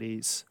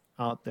qualities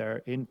out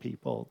there in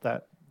people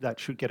that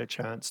should get a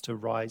chance to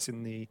rise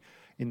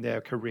in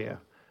their career.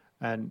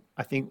 And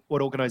I think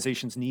what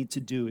organizations need to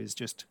do is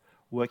just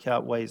work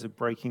out ways of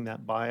breaking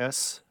that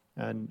bias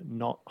and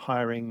not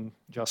hiring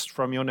just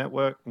from your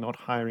network, not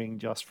hiring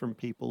just from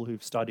people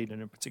who've studied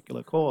in a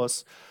particular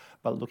course,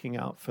 but looking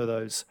out for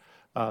those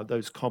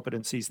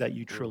competencies that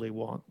you truly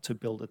want to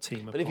build a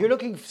team But if upon. you're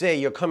looking, say,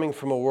 you're coming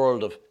from a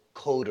world of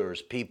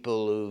coders,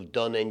 people who've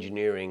done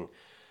engineering,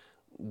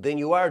 then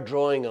you are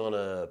drawing on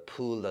a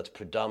pool that's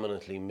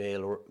predominantly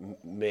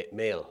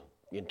male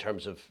in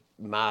terms of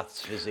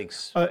maths,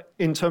 physics.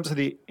 In terms of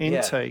the Yeah,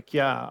 intake,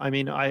 yeah, I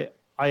mean, I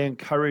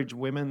encourage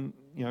women,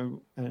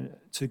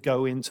 to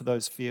go into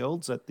those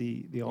fields at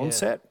the yeah.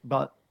 onset,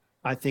 but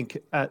I think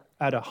at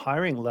a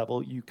hiring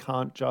level, you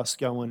can't just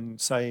go and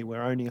say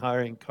we're only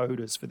hiring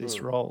coders for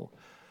this role.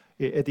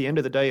 At the end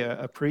of the day,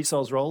 a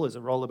pre-sales role is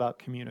a role about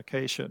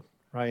communication,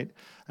 right?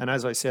 And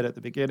as I said at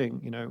the beginning,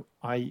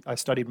 I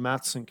studied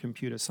maths and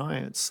computer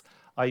science.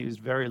 I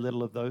used very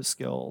little of those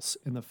skills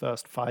in the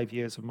first 5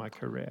 years of my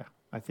career.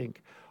 I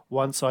think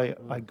once I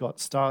got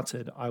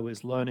started, I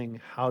was learning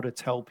how to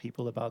tell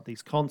people about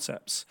these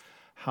concepts,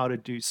 how to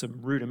do some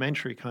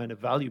rudimentary kind of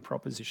value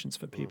propositions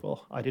for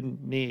people. I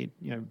didn't need,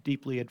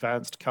 deeply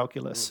advanced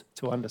calculus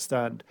to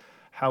understand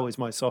how is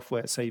my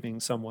software saving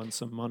someone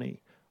some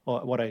money.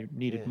 Or what I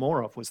needed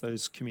more of was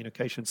those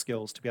communication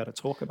skills to be able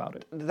to talk about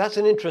it. That's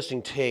an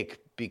interesting take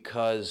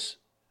because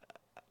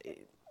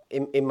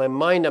in my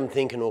mind, I'm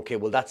thinking, okay,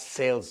 well, that's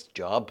sales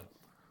job.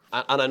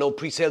 And I know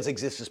pre-sales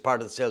exists as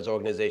part of the sales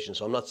organization,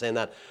 so I'm not saying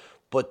that.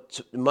 But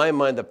in my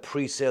mind, the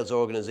pre-sales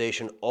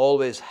organization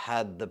always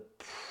had the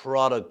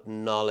product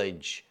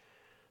knowledge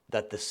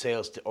that the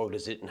sales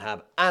organization didn't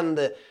have,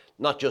 and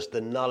not just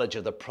the knowledge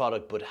of the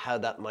product, but how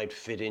that might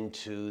fit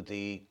into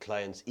the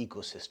client's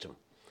ecosystem.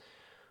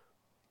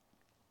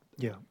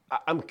 Yeah.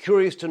 I'm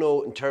curious to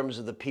know, in terms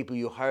of the people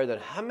you hire, that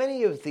how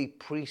many of the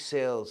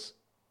pre-sales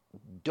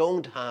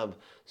don't have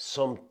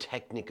some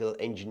technical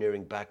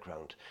engineering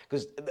background?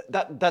 Because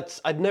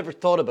that's I'd never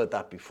thought about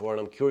that before,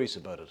 and I'm curious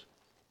about it.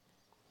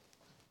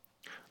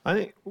 I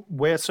think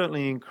we're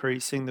certainly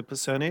increasing the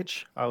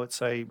percentage. I would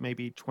say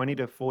maybe 20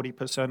 to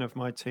 40% of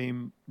my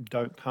team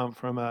don't come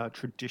from a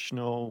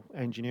traditional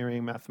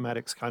engineering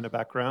mathematics kind of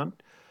background.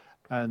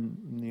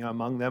 And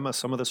among them are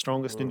some of the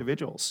strongest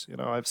individuals.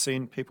 I've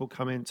seen people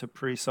come into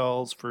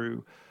pre-sales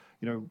through,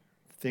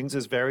 things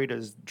as varied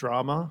as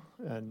drama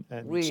and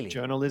Really?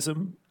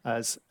 journalism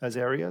as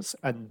areas.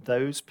 And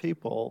those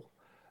people,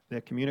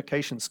 their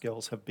communication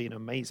skills have been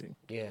amazing,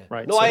 Yeah.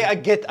 right? No, So I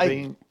get.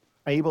 being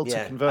able to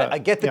Yeah, convert. I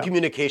get the Yeah.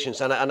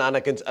 communications, and I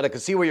can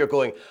see where you're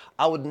going.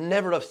 I would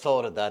never have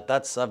thought of that.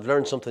 I've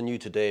learned something new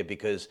today,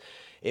 because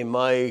in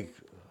my,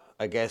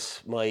 I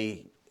guess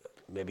my,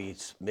 maybe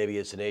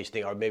it's an age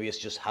thing, or maybe it's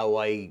just how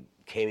I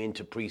came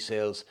into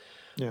pre-sales,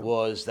 Yeah.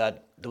 was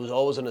that there was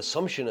always an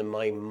assumption in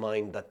my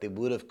mind that they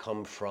would have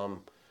come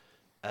from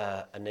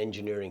an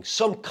engineering,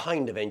 some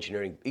kind of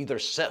engineering, either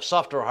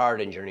soft or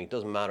hard engineering, it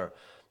doesn't matter.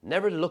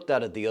 Never looked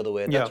at it the other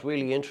way. Yeah. That's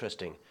really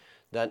interesting.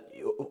 That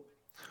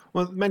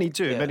Well, many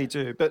do, yeah. many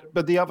do.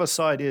 But the other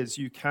side is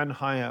you can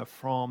hire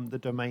from the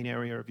domain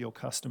area of your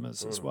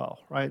customers as well,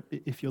 right?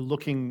 If you're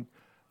looking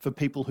for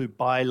people who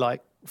buy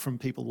like from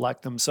people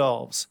like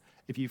themselves,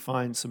 if you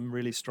find some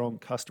really strong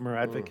customer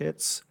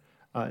advocates,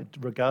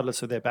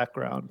 regardless of their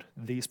background,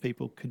 these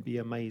people could be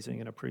amazing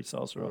in a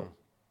pre-sales role.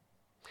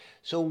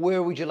 So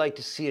where would you like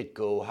to see it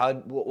go?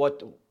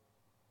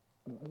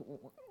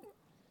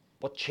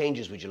 What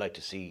changes would you like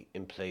to see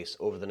in place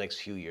over the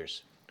next few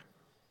years?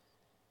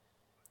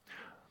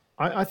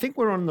 I think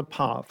we're on the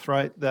path,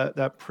 right?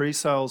 That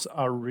pre-sales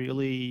are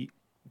really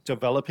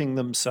developing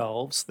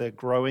themselves. They're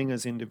growing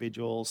as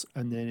individuals,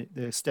 and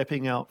they're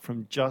stepping out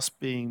from just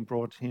being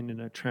brought in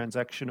a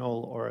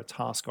transactional or a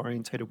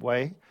task-oriented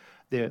way.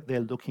 They're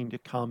looking to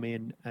come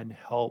in and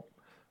help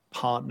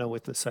partner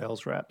with the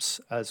sales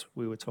reps, as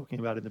we were talking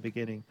about in the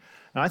beginning.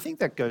 And I think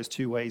that goes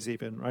two ways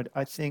even, right?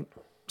 I think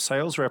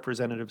sales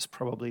representatives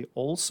probably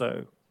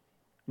also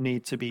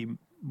need to be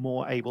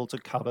more able to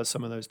cover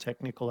some of those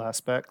technical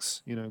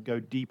aspects, go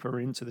deeper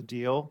into the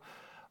deal,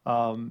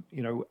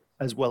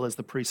 as well as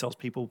the pre-sales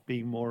people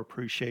being more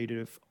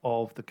appreciative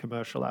of the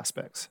commercial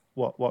aspects.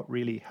 What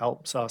really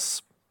helps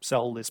us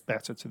sell this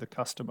better to the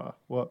customer?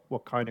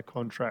 What kind of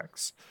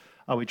contracts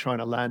are we trying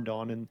to land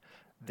on? And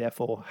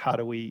therefore, how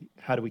do we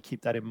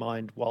keep that in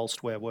mind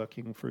whilst we're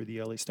working through the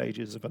early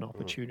stages of an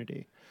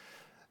opportunity?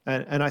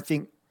 And I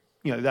think,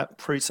 that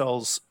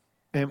pre-sales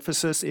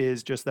emphasis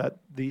is just that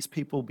these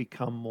people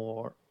become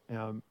more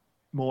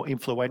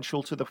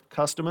influential to the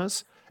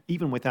customers,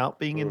 even without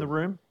being in the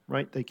room,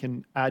 right? They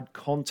can add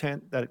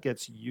content that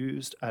gets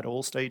used at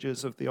all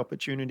stages of the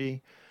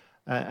opportunity.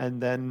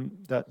 And then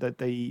that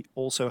they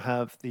also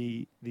have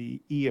the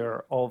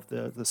ear of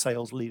the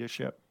sales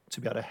leadership to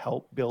be able to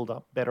help build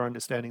up better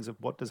understandings of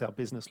what does our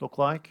business look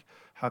like,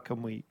 how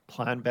can we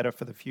plan better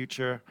for the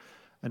future,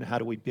 and how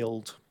do we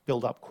build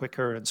up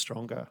quicker and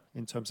stronger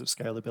in terms of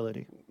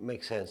scalability.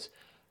 Makes sense.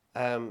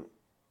 Um,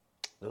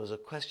 There was a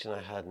question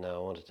I had now I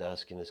wanted to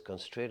ask you, and it's gone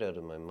straight out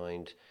of my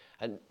mind.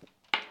 And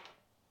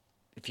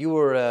if you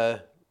were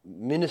a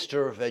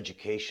Minister of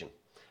Education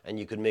and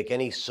you could make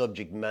any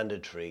subject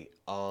mandatory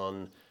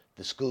on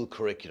the school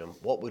curriculum,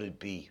 what would it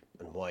be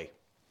and why?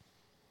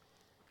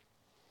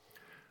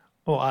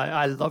 Oh,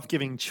 I love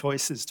giving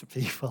choices to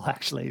people,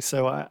 actually.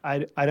 So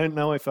I don't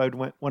know if I'd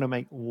want to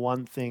make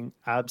one thing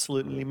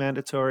absolutely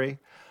mandatory,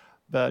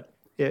 but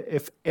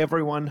if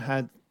everyone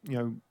had,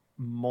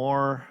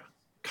 more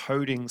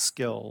coding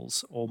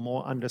skills or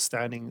more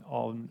understanding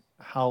on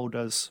how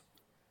does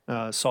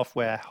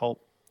software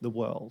help the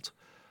world,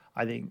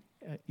 I think,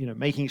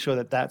 making sure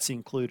that that's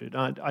included.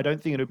 I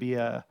don't think it would be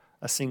a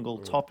single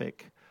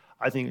topic.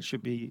 I think it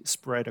should be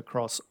spread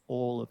across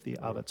all of the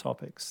other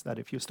topics. That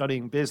if you're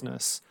studying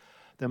business,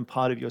 then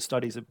part of your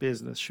studies of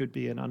business should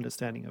be an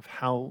understanding of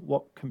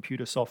what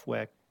computer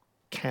software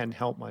can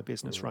help my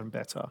business run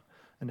better,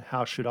 and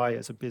how should I,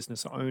 as a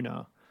business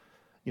owner,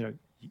 you know,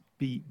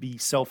 be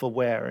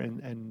self-aware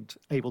and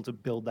able to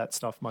build that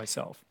stuff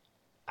myself.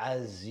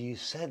 As you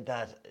said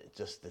that,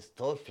 just this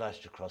thought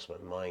flashed across my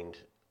mind,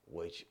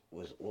 which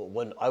was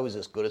when I was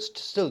as good. It's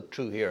still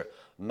true here.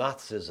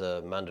 Maths is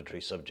a mandatory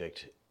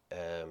subject,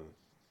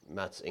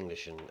 maths,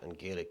 English, and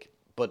Gaelic.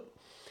 But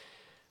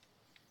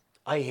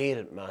I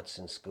hated maths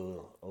in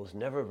school. I was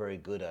never very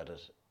good at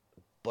it,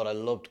 but I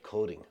loved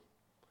coding.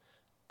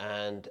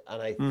 And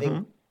I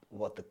think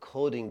what the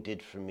coding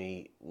did for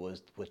me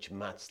was, which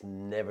maths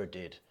never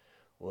did,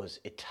 was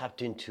it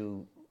tapped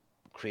into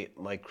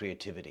my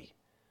creativity,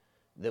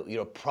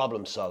 that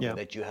problem solving, Yeah.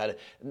 that you had.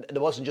 It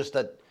wasn't just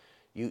that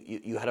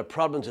you had a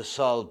problem to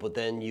solve, but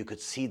then you could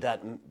see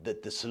that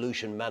the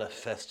solution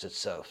manifests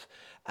itself,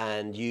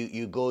 and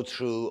you go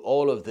through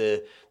all of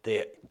the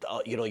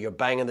you're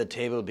banging the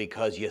table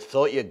because you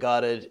thought you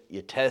got it,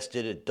 you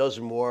tested it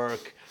doesn't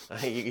work.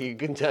 You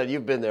can tell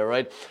you've been there,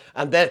 right?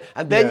 Yeah.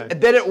 And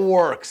then it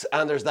works,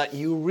 and there's that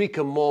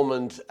eureka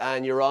moment,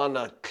 and you're on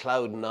a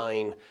cloud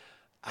nine.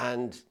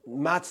 And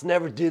maths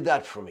never did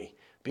that for me,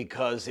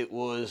 because it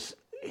was,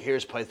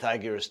 here's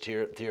Pythagoras'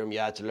 theorem, you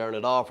had to learn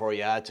it off, or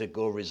you had to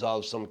go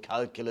resolve some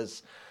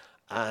calculus,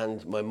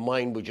 and my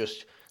mind would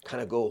just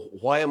kind of go,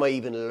 why am I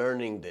even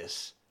learning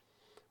this?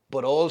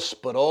 But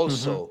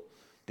also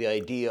the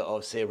idea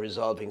of, say,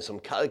 resolving some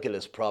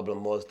calculus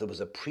problem was there was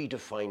a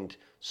predefined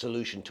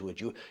solution to it.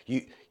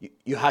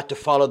 You had to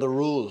follow the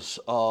rules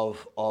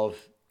of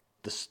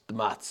the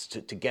maths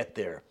to get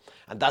there,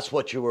 and that's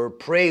what you were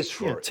praised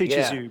Yeah, for. it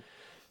teaches you.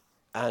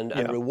 And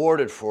Yeah.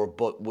 rewarded for.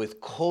 But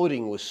with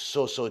coding was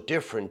so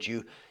different.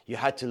 You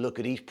had to look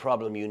at each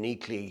problem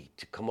uniquely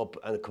to come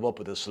up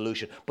with a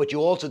solution. But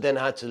you also then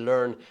had to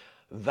learn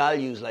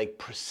values like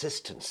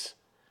persistence,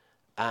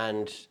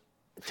 and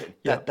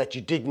Yeah. that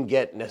you didn't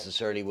get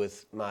necessarily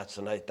with maths.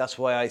 And that's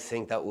why I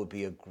think that would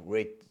be a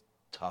great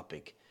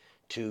topic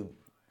to.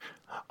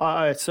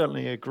 I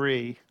certainly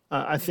agree.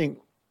 I think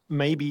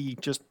maybe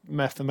just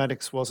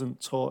mathematics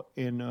wasn't taught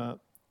in a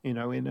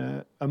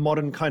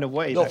modern kind of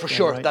way No, back for then,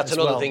 sure. right? That's As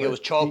another well. thing. It But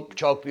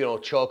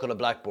was chalk on a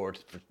blackboard.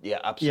 Yeah, yeah,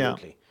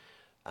 absolutely.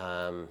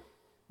 Um,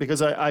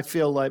 because I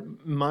feel like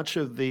much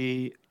of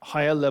the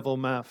higher level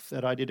math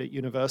that I did at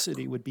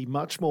university would be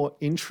much more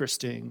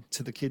interesting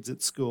to the kids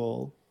at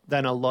school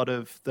than a lot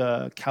of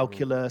the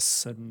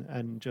calculus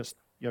and just,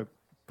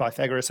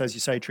 Pythagoras, as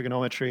you say,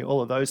 trigonometry, all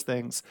of those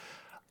things.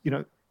 You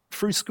know,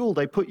 through school,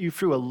 they put you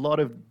through a lot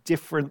of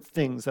different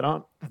things that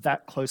aren't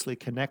that closely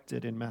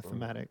connected in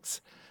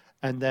mathematics.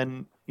 And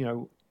then,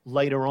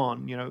 later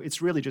on, it's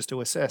really just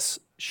to assess,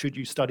 should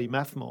you study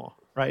math more,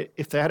 right?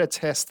 If they had a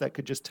test that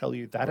could just tell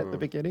you that at the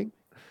beginning,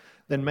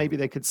 then maybe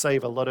they could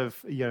save a lot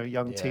of,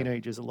 young yeah.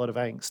 teenagers a lot of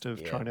angst of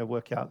Yeah. trying to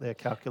work out their And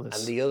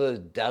calculus. the other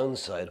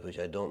downside, which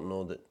I don't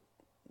know that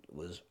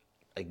was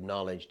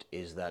acknowledged,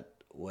 is that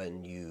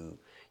when you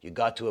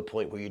got to a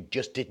point where you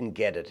just didn't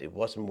get it, it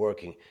wasn't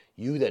working,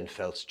 you then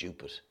felt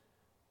stupid.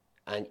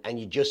 And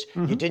you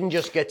didn't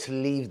just get to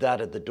leave that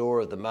at the door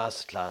of the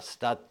maths class.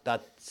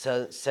 That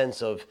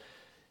sense of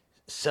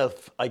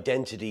self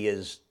identity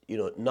as,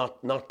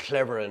 not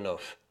clever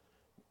enough,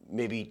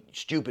 maybe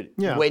stupid,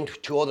 Yeah.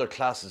 went to other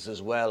classes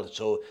as well.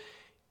 So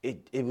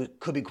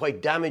could be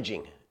quite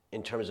damaging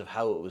in terms of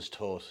how it was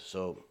taught.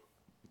 So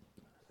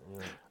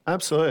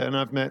Absolutely. And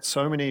I've met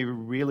so many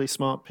really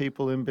smart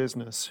people in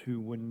business who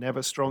were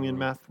never strong in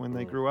math when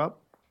they grew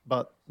up,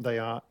 but they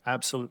are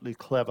absolutely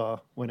clever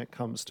when it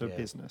comes to yeah,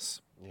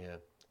 business. yeah.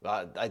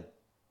 I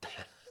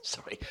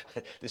sorry,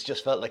 this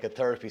just felt like a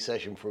therapy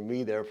session for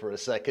me there for a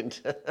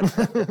second.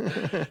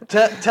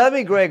 Tell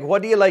me, Greg,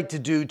 what do you like to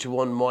do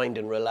to unwind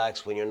and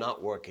relax when you're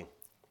not working?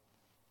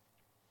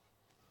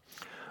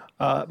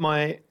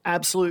 My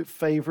absolute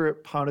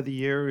favorite part of the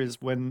year is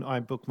when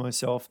I book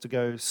myself to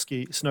go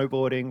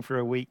snowboarding for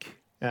a week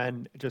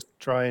and just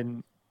try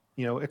and,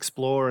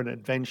 explore and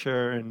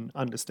adventure and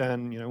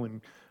understand,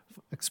 and,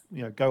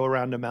 go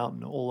around a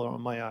mountain all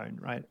on my own,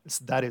 right?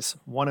 That is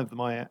one of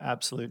my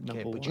absolute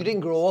Okay, number but you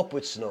didn't one. grow up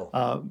with snow.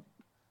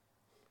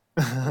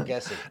 I'm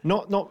guessing.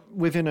 Not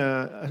within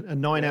a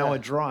 9 hour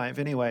Yeah. drive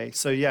anyway.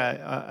 So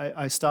yeah,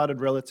 I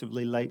started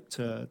relatively late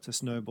to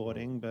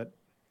snowboarding, but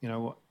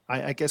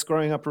I guess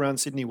growing up around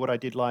Sydney, what I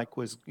did like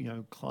was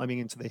climbing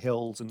into the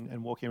hills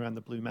and walking around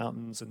the Blue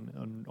Mountains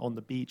and on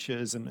the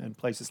beaches and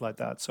places like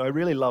that. So I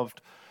really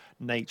loved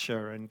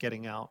nature and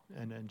getting out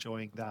and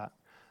enjoying that.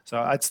 So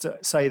I'd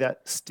say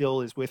that still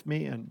is with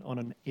me, and on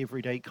an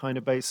everyday kind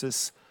of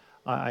basis,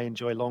 I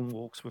enjoy long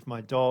walks with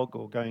my dog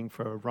or going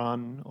for a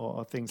run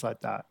or things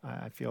like that.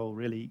 I feel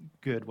really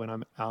good when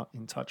I'm out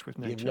in touch with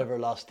You've nature. never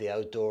lost the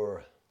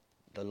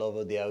love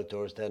of the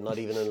outdoors then, not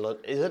even in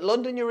London. Is it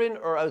London you're in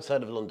or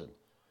outside of London?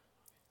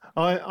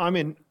 I'm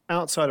in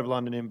outside of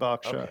London in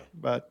Berkshire, Okay.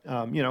 but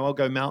I'll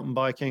go mountain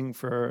biking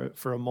for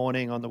a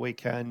morning on the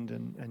weekend,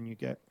 and you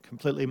get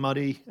completely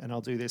muddy. And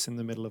I'll do this in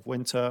the middle of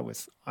winter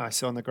with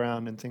ice on the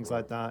ground and things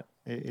like that.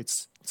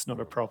 It's not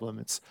a problem.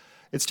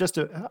 It's just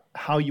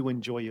how you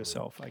enjoy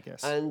yourself, I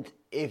guess. And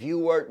if you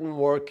weren't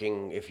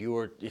working, if you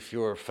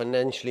were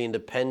financially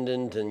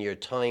independent and your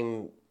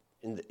time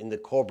in the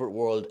corporate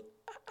world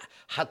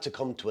had to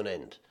come to an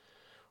end,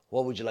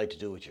 what would you like to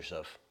do with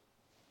yourself?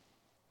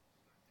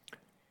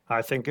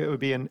 I think it would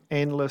be an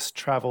endless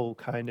travel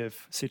kind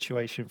of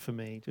situation for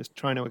me, just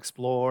trying to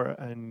explore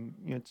and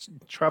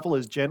travel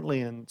as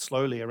gently and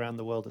slowly around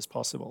the world as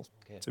possible,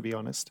 Okay. to be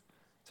honest,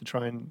 to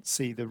try and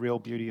see the real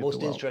beauty of the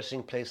Most world.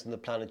 interesting place on the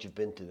planet you've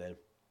been to then?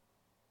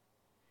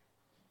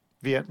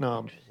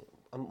 Vietnam.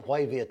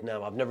 Why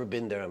Vietnam? I've never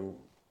been there.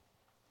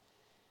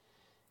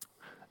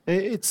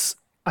 It's,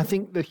 I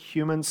think the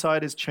human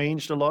side has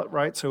changed a lot,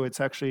 right? So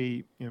it's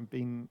actually,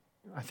 been,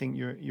 I think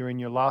you're in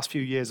your last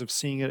few years of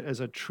seeing it as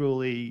a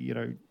truly,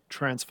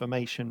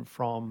 transformation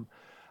from,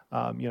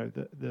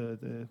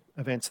 the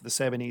events of the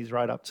 70s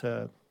right up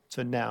to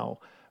now.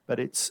 But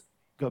it's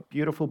got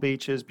beautiful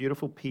beaches,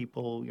 beautiful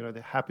people,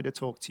 they're happy to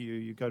talk to you.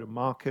 You go to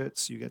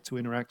markets, you get to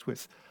interact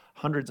with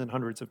hundreds and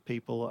hundreds of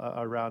people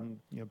around,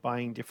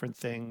 buying different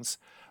things.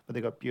 But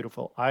they've got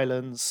beautiful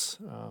islands,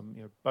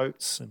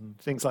 boats and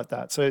things like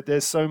that. So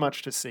there's so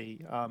much to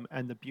see,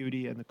 and the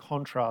beauty and the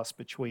contrast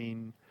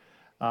between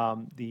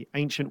the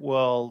ancient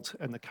world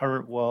and the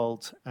current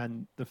world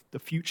and the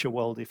future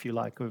world, if you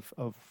like,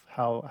 of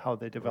how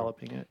they're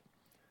developing it.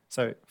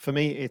 So for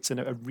me, it's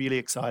a really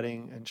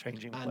exciting and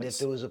changing And if place.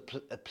 there was a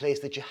place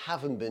that you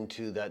haven't been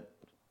to that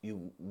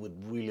you would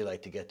really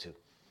like to get to?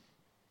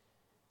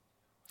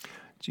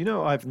 Do you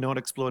know, I've not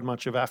explored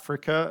much of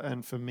Africa,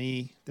 and for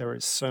me, there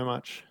is so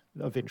much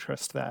of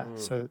interest there.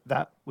 So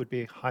that would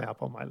be high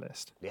up on my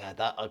list. Yeah,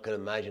 that I could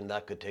imagine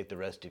that could take the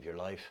rest of your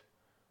life.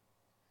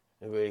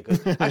 It really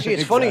could. Actually,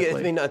 it's funny. I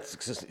Exactly. mean,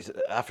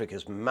 Africa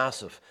is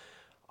massive.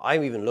 I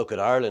even look at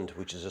Ireland,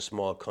 which is a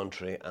small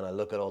country, and I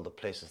look at all the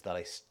places that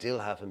I still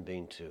haven't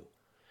been to.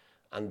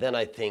 And then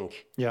I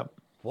think, Yeah.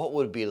 what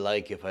would it be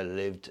like if I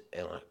lived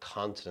in a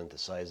continent the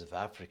size of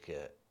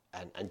Africa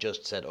and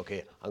just said,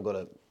 okay,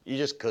 you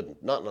just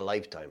couldn't, not in a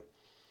lifetime.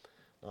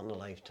 Not in a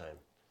lifetime.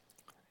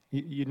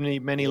 You'd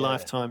need many Yeah,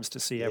 lifetimes to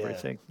see yeah,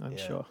 everything, I'm yeah.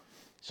 sure.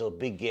 So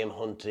big game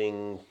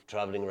hunting,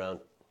 traveling around.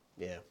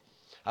 Yeah.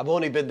 I've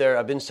only been there,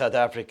 I've been to South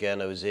Africa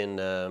and I was in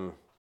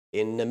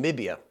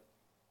Namibia.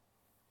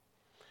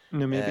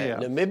 Namibia.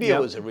 Namibia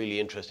Yep. was a really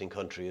interesting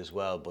country as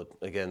well, but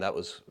again, that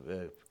was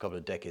a couple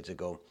of decades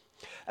ago.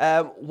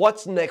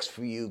 What's next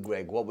for you,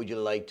 Greg? What would you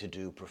like to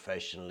do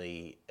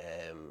professionally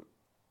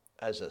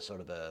as a sort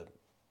of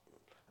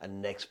a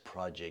next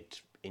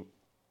project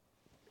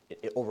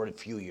over a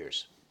few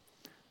years?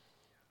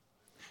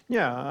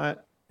 Yeah,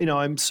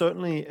 I'm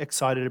certainly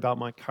excited about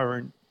my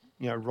current,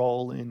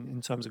 role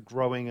in terms of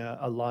growing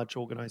a large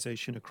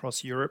organization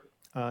across Europe.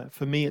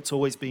 For me, it's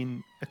always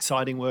been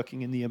exciting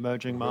working in the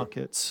emerging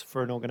markets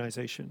for an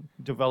organization,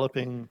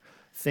 developing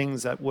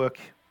things that work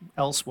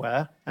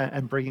elsewhere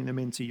and bringing them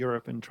into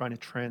Europe and trying to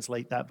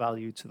translate that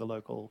value to the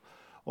local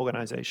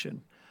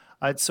organization.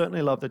 I'd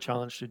certainly love the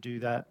challenge to do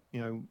that,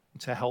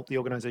 to help the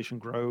organization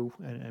grow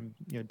and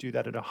do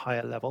that at a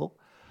higher level.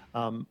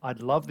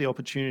 I'd love the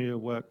opportunity to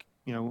work,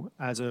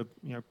 as a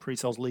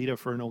pre-sales leader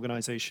for an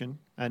organization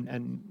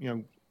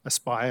and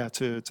aspire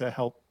to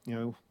help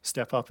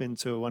step up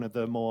into one of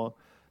the more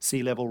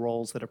C-level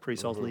roles that a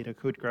pre-sales leader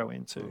could grow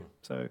into.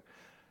 So,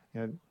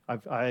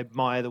 I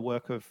admire the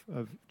work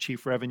of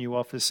chief revenue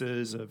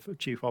officers, of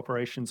chief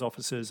operations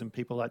officers, and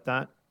people like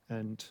that.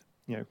 And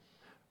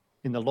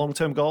in the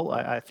long-term goal,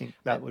 I think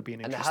that would be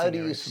an And how interesting do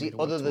you area for me see, to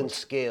work other than towards.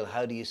 scale,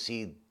 how do you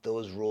see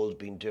those roles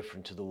being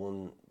different to the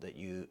one that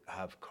you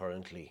have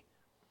currently?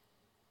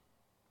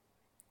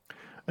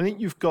 I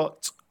think you've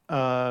got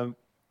a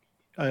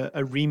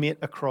remit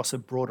across a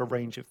broader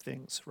range of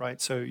things, right?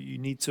 So you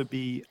need to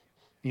be,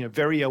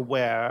 very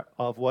aware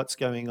of what's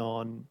going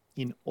on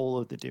in all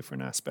of the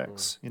different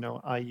aspects.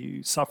 Are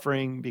you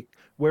suffering?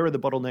 Where are the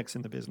bottlenecks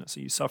in the business?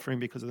 Are you suffering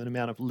because of the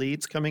amount of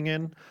leads coming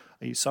in?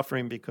 Are you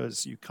suffering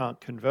because you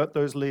can't convert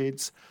those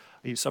leads?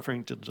 Are you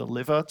suffering to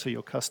deliver to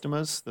your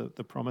customers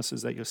the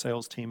promises that your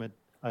sales team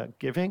are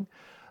giving?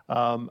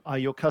 Are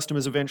your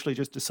customers eventually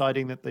just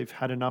deciding that they've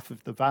had enough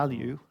of the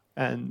value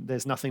and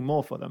there's nothing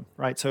more for them,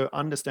 right? So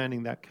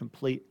understanding that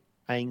complete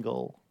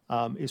angle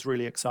is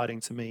really exciting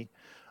to me.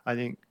 I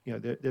think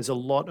there's a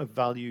lot of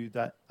value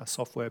that a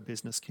software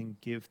business can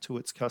give to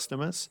its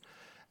customers,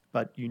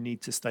 but you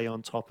need to stay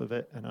on top of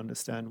it and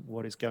understand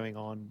what is going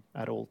on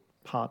at all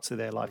parts of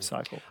their life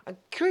cycle. I'm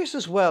curious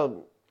as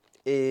well,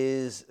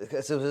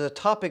 because there was a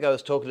topic I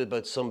was talking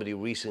about somebody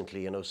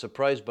recently, and I was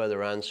surprised by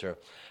their answer.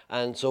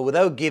 And so,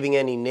 without giving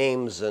any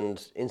names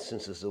and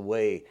instances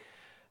away,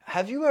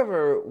 have you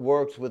ever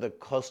worked with a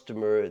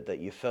customer that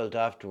you felt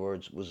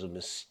afterwards was a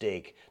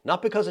mistake?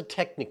 Not because of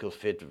technical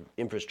fit,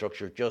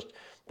 infrastructure, just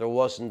there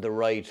wasn't the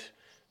right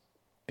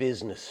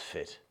business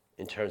fit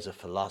in terms of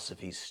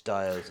philosophies,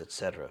 styles,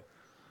 etc.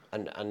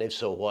 And if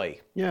so, why?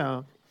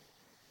 Yeah.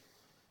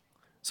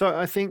 So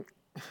I think,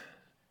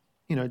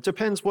 it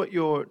depends what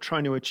you're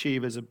trying to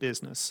achieve as a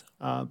business.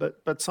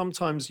 But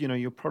sometimes,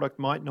 your product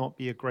might not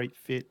be a great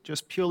fit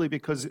just purely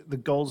because the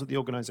goals of the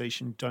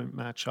organization don't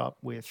match up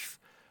with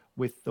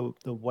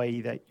the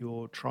way that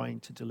you're trying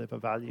to deliver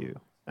value.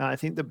 And I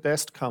think the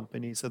best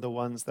companies are the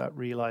ones that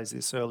realize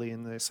this early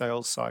in their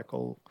sales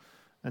cycle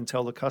and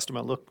tell the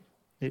customer, look,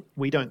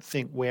 we don't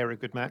think we're a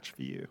good match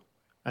for you,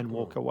 and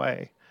walk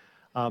away.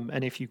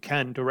 And if you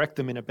can direct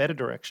them in a better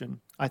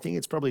direction, I think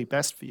it's probably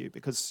best for you,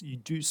 because you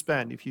do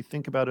spend, if you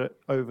think about it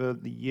over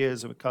the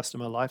years of a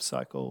customer life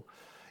cycle,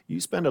 you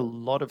spend a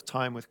lot of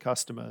time with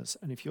customers.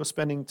 And if you're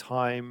spending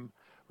time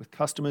with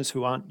customers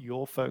who aren't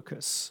your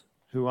focus,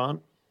 who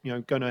aren't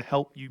going to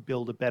help you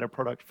build a better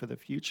product for the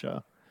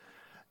future,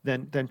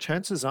 then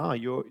chances are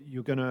you're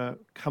going to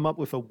come up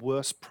with a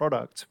worse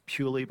product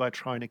purely by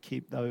trying to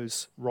keep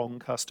those wrong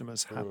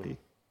customers happy.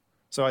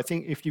 So I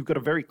think if you've got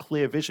a very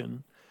clear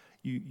vision,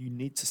 you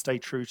need to stay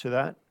true to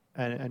that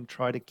and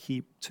try to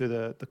keep to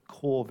the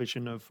core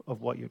vision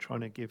of what you're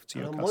trying to give to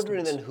your customers. I'm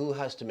wondering then who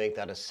has to make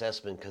that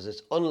assessment, because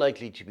it's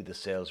unlikely to be the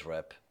sales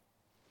rep.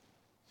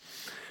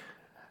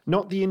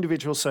 Not the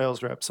individual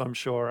sales reps, I'm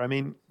sure. I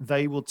mean,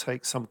 they will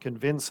take some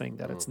convincing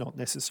that it's not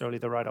necessarily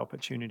the right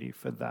opportunity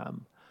for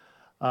them.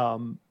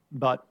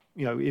 But,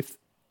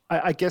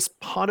 I guess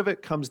part of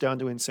it comes down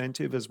to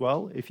incentive as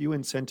well. If you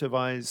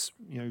incentivize,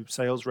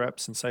 sales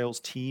reps and sales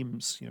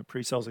teams,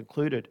 pre-sales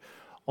included,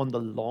 on the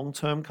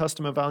long-term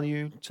customer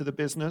value to the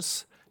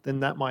business, then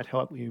that might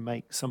help you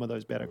make some of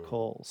those better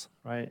calls,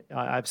 right?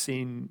 I've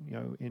seen,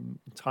 in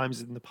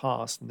times in the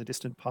past, in the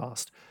distant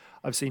past,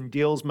 I've seen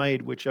deals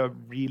made which are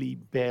really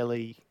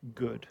barely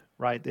good,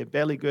 right? They're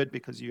barely good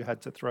because you had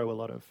to throw a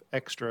lot of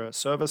extra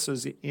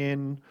services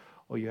in,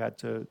 or you had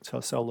to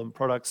sell them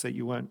products that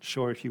you weren't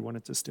sure if you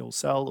wanted to still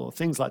sell, or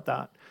things like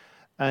that.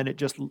 And it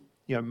just,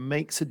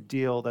 makes a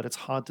deal that it's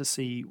hard to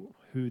see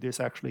who this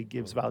actually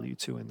gives value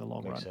to in the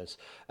long run. Makes sense.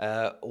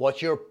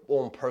 What's your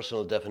own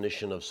personal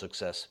definition of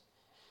success?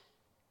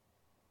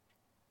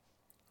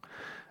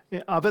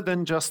 Yeah, other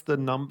than just the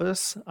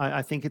numbers,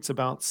 I think it's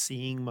about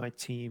seeing my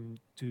team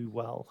do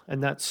well.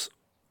 And that's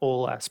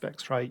all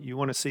aspects, right? You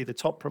want to see the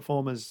top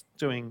performers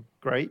doing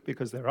great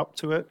because they're up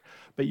to it,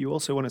 but you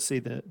also want to see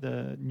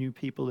the new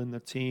people in the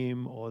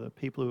team, or the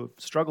people who have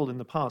struggled in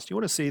the past. You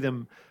want to see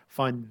them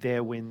find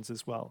their wins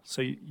as well.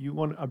 So you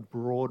want a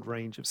broad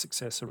range of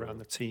success around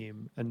the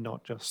team, and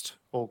not just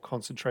all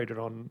concentrated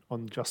on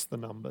just the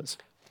numbers.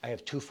 I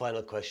have two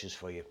final questions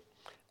for you.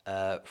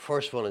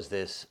 First one is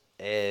this.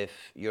 If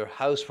your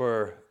house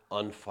were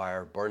on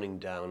fire, burning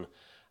down,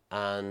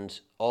 and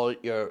all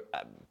your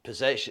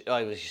possessions,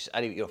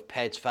 your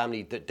pets,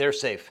 family, they're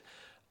safe,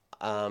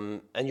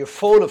 and your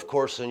phone, of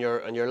course, and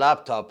your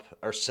laptop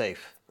are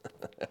safe.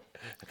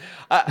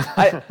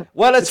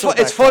 Well,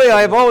 it's funny.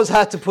 I've always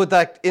had to put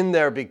that in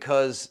there,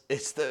 because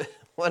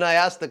when I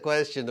ask the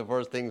question, the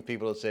first thing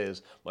people will say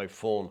is my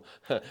phone.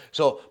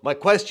 So my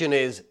question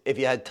is, if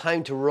you had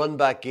time to run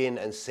back in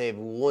and save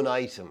one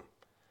item,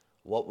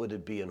 what would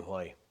it be and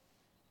why?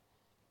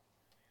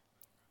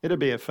 It'd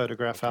be a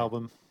photograph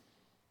album.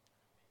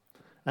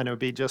 And it would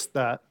be just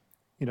that,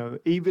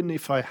 even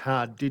if I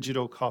had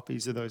digital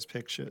copies of those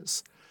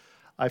pictures,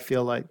 I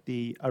feel like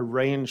the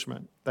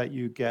arrangement that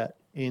you get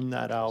in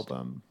that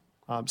album,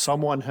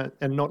 someone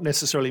and not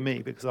necessarily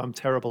me, because I'm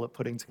terrible at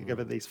putting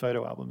together these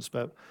photo albums,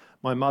 but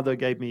my mother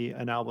gave me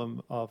an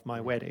album of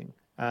my wedding,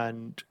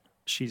 and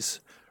she's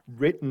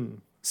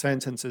written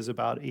sentences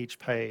about each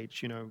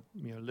page,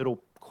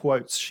 little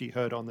quotes she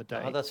heard on the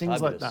day, that's things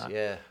fabulous. like that.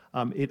 Yeah.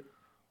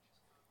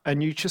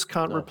 And you just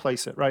can't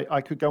replace it, right? I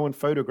could go and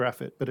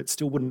photograph it, but it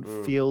still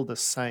wouldn't feel the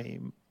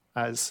same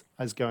as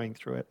going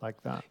through it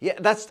like that. Yeah,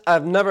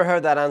 I've never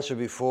heard that answer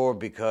before,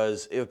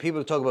 because if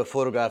people talk about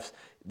photographs,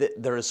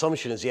 their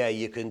assumption is,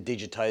 you can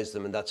digitize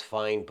them and that's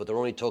fine, but they're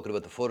only talking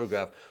about the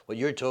photograph. What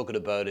you're talking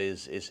about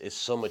is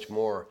so much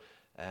more,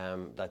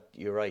 that,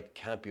 you're right,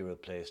 can't be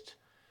replaced.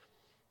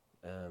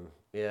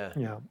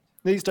 Yeah.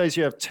 These days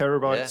you have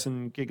terabytes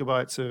and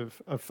gigabytes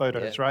of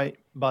photos, right?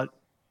 But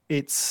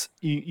it's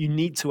you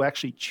need to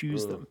actually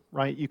choose them,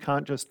 right? You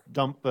can't just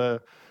dump a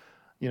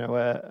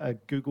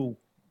Google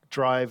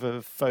Drive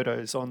of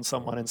photos on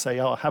someone and say,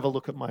 "Oh, have a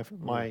look at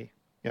my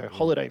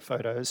holiday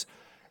photos."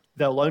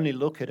 They'll only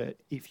look at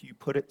it if you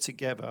put it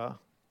together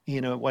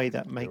in a way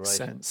that You're makes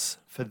right. sense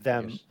for You're,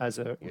 them s- you're as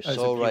a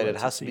so right. viewer It to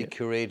has to see be it.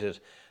 curated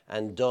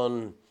and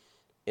done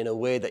in a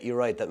way that you're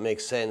right, that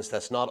makes sense.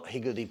 That's not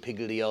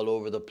higgledy-piggledy all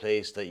over the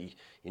place. That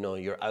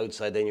you're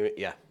outside. Then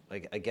yeah.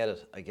 I get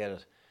it. I get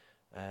it.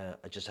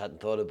 I just hadn't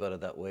thought about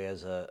it that way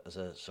as a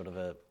sort of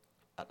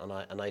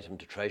an item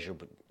to treasure.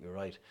 But you're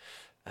right.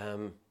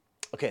 Um,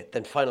 okay.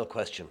 Then final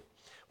question: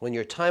 when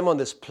your time on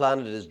this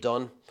planet is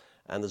done,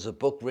 and there's a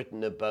book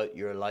written about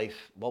your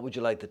life, what would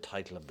you like the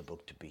title of the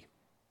book to be?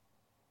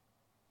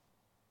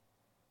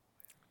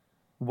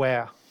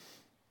 Where?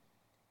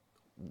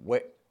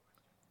 Where?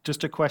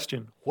 Just a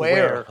question.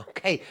 Where?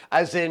 Okay,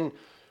 as in,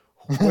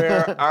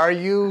 where are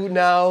you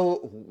now?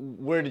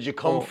 Where did you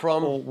come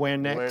from? Or where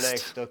Where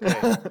next? next?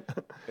 Okay.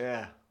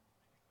 Yeah,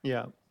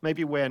 Yeah,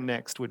 maybe where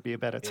next would be a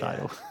better yeah,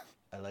 title.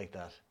 I like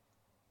that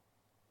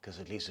because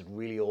at least it's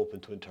really open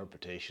to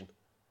interpretation.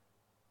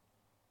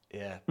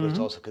 Yeah, but it's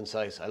also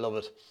concise. I love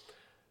it.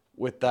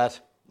 With that,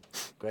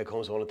 Greg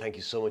Holmes, I want to thank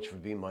you so much for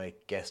being my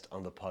guest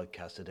on the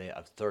podcast today.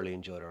 I've thoroughly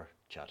enjoyed our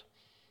chat.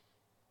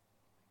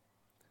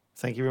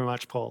 Thank you very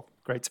much, Paul.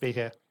 Great to be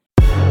here.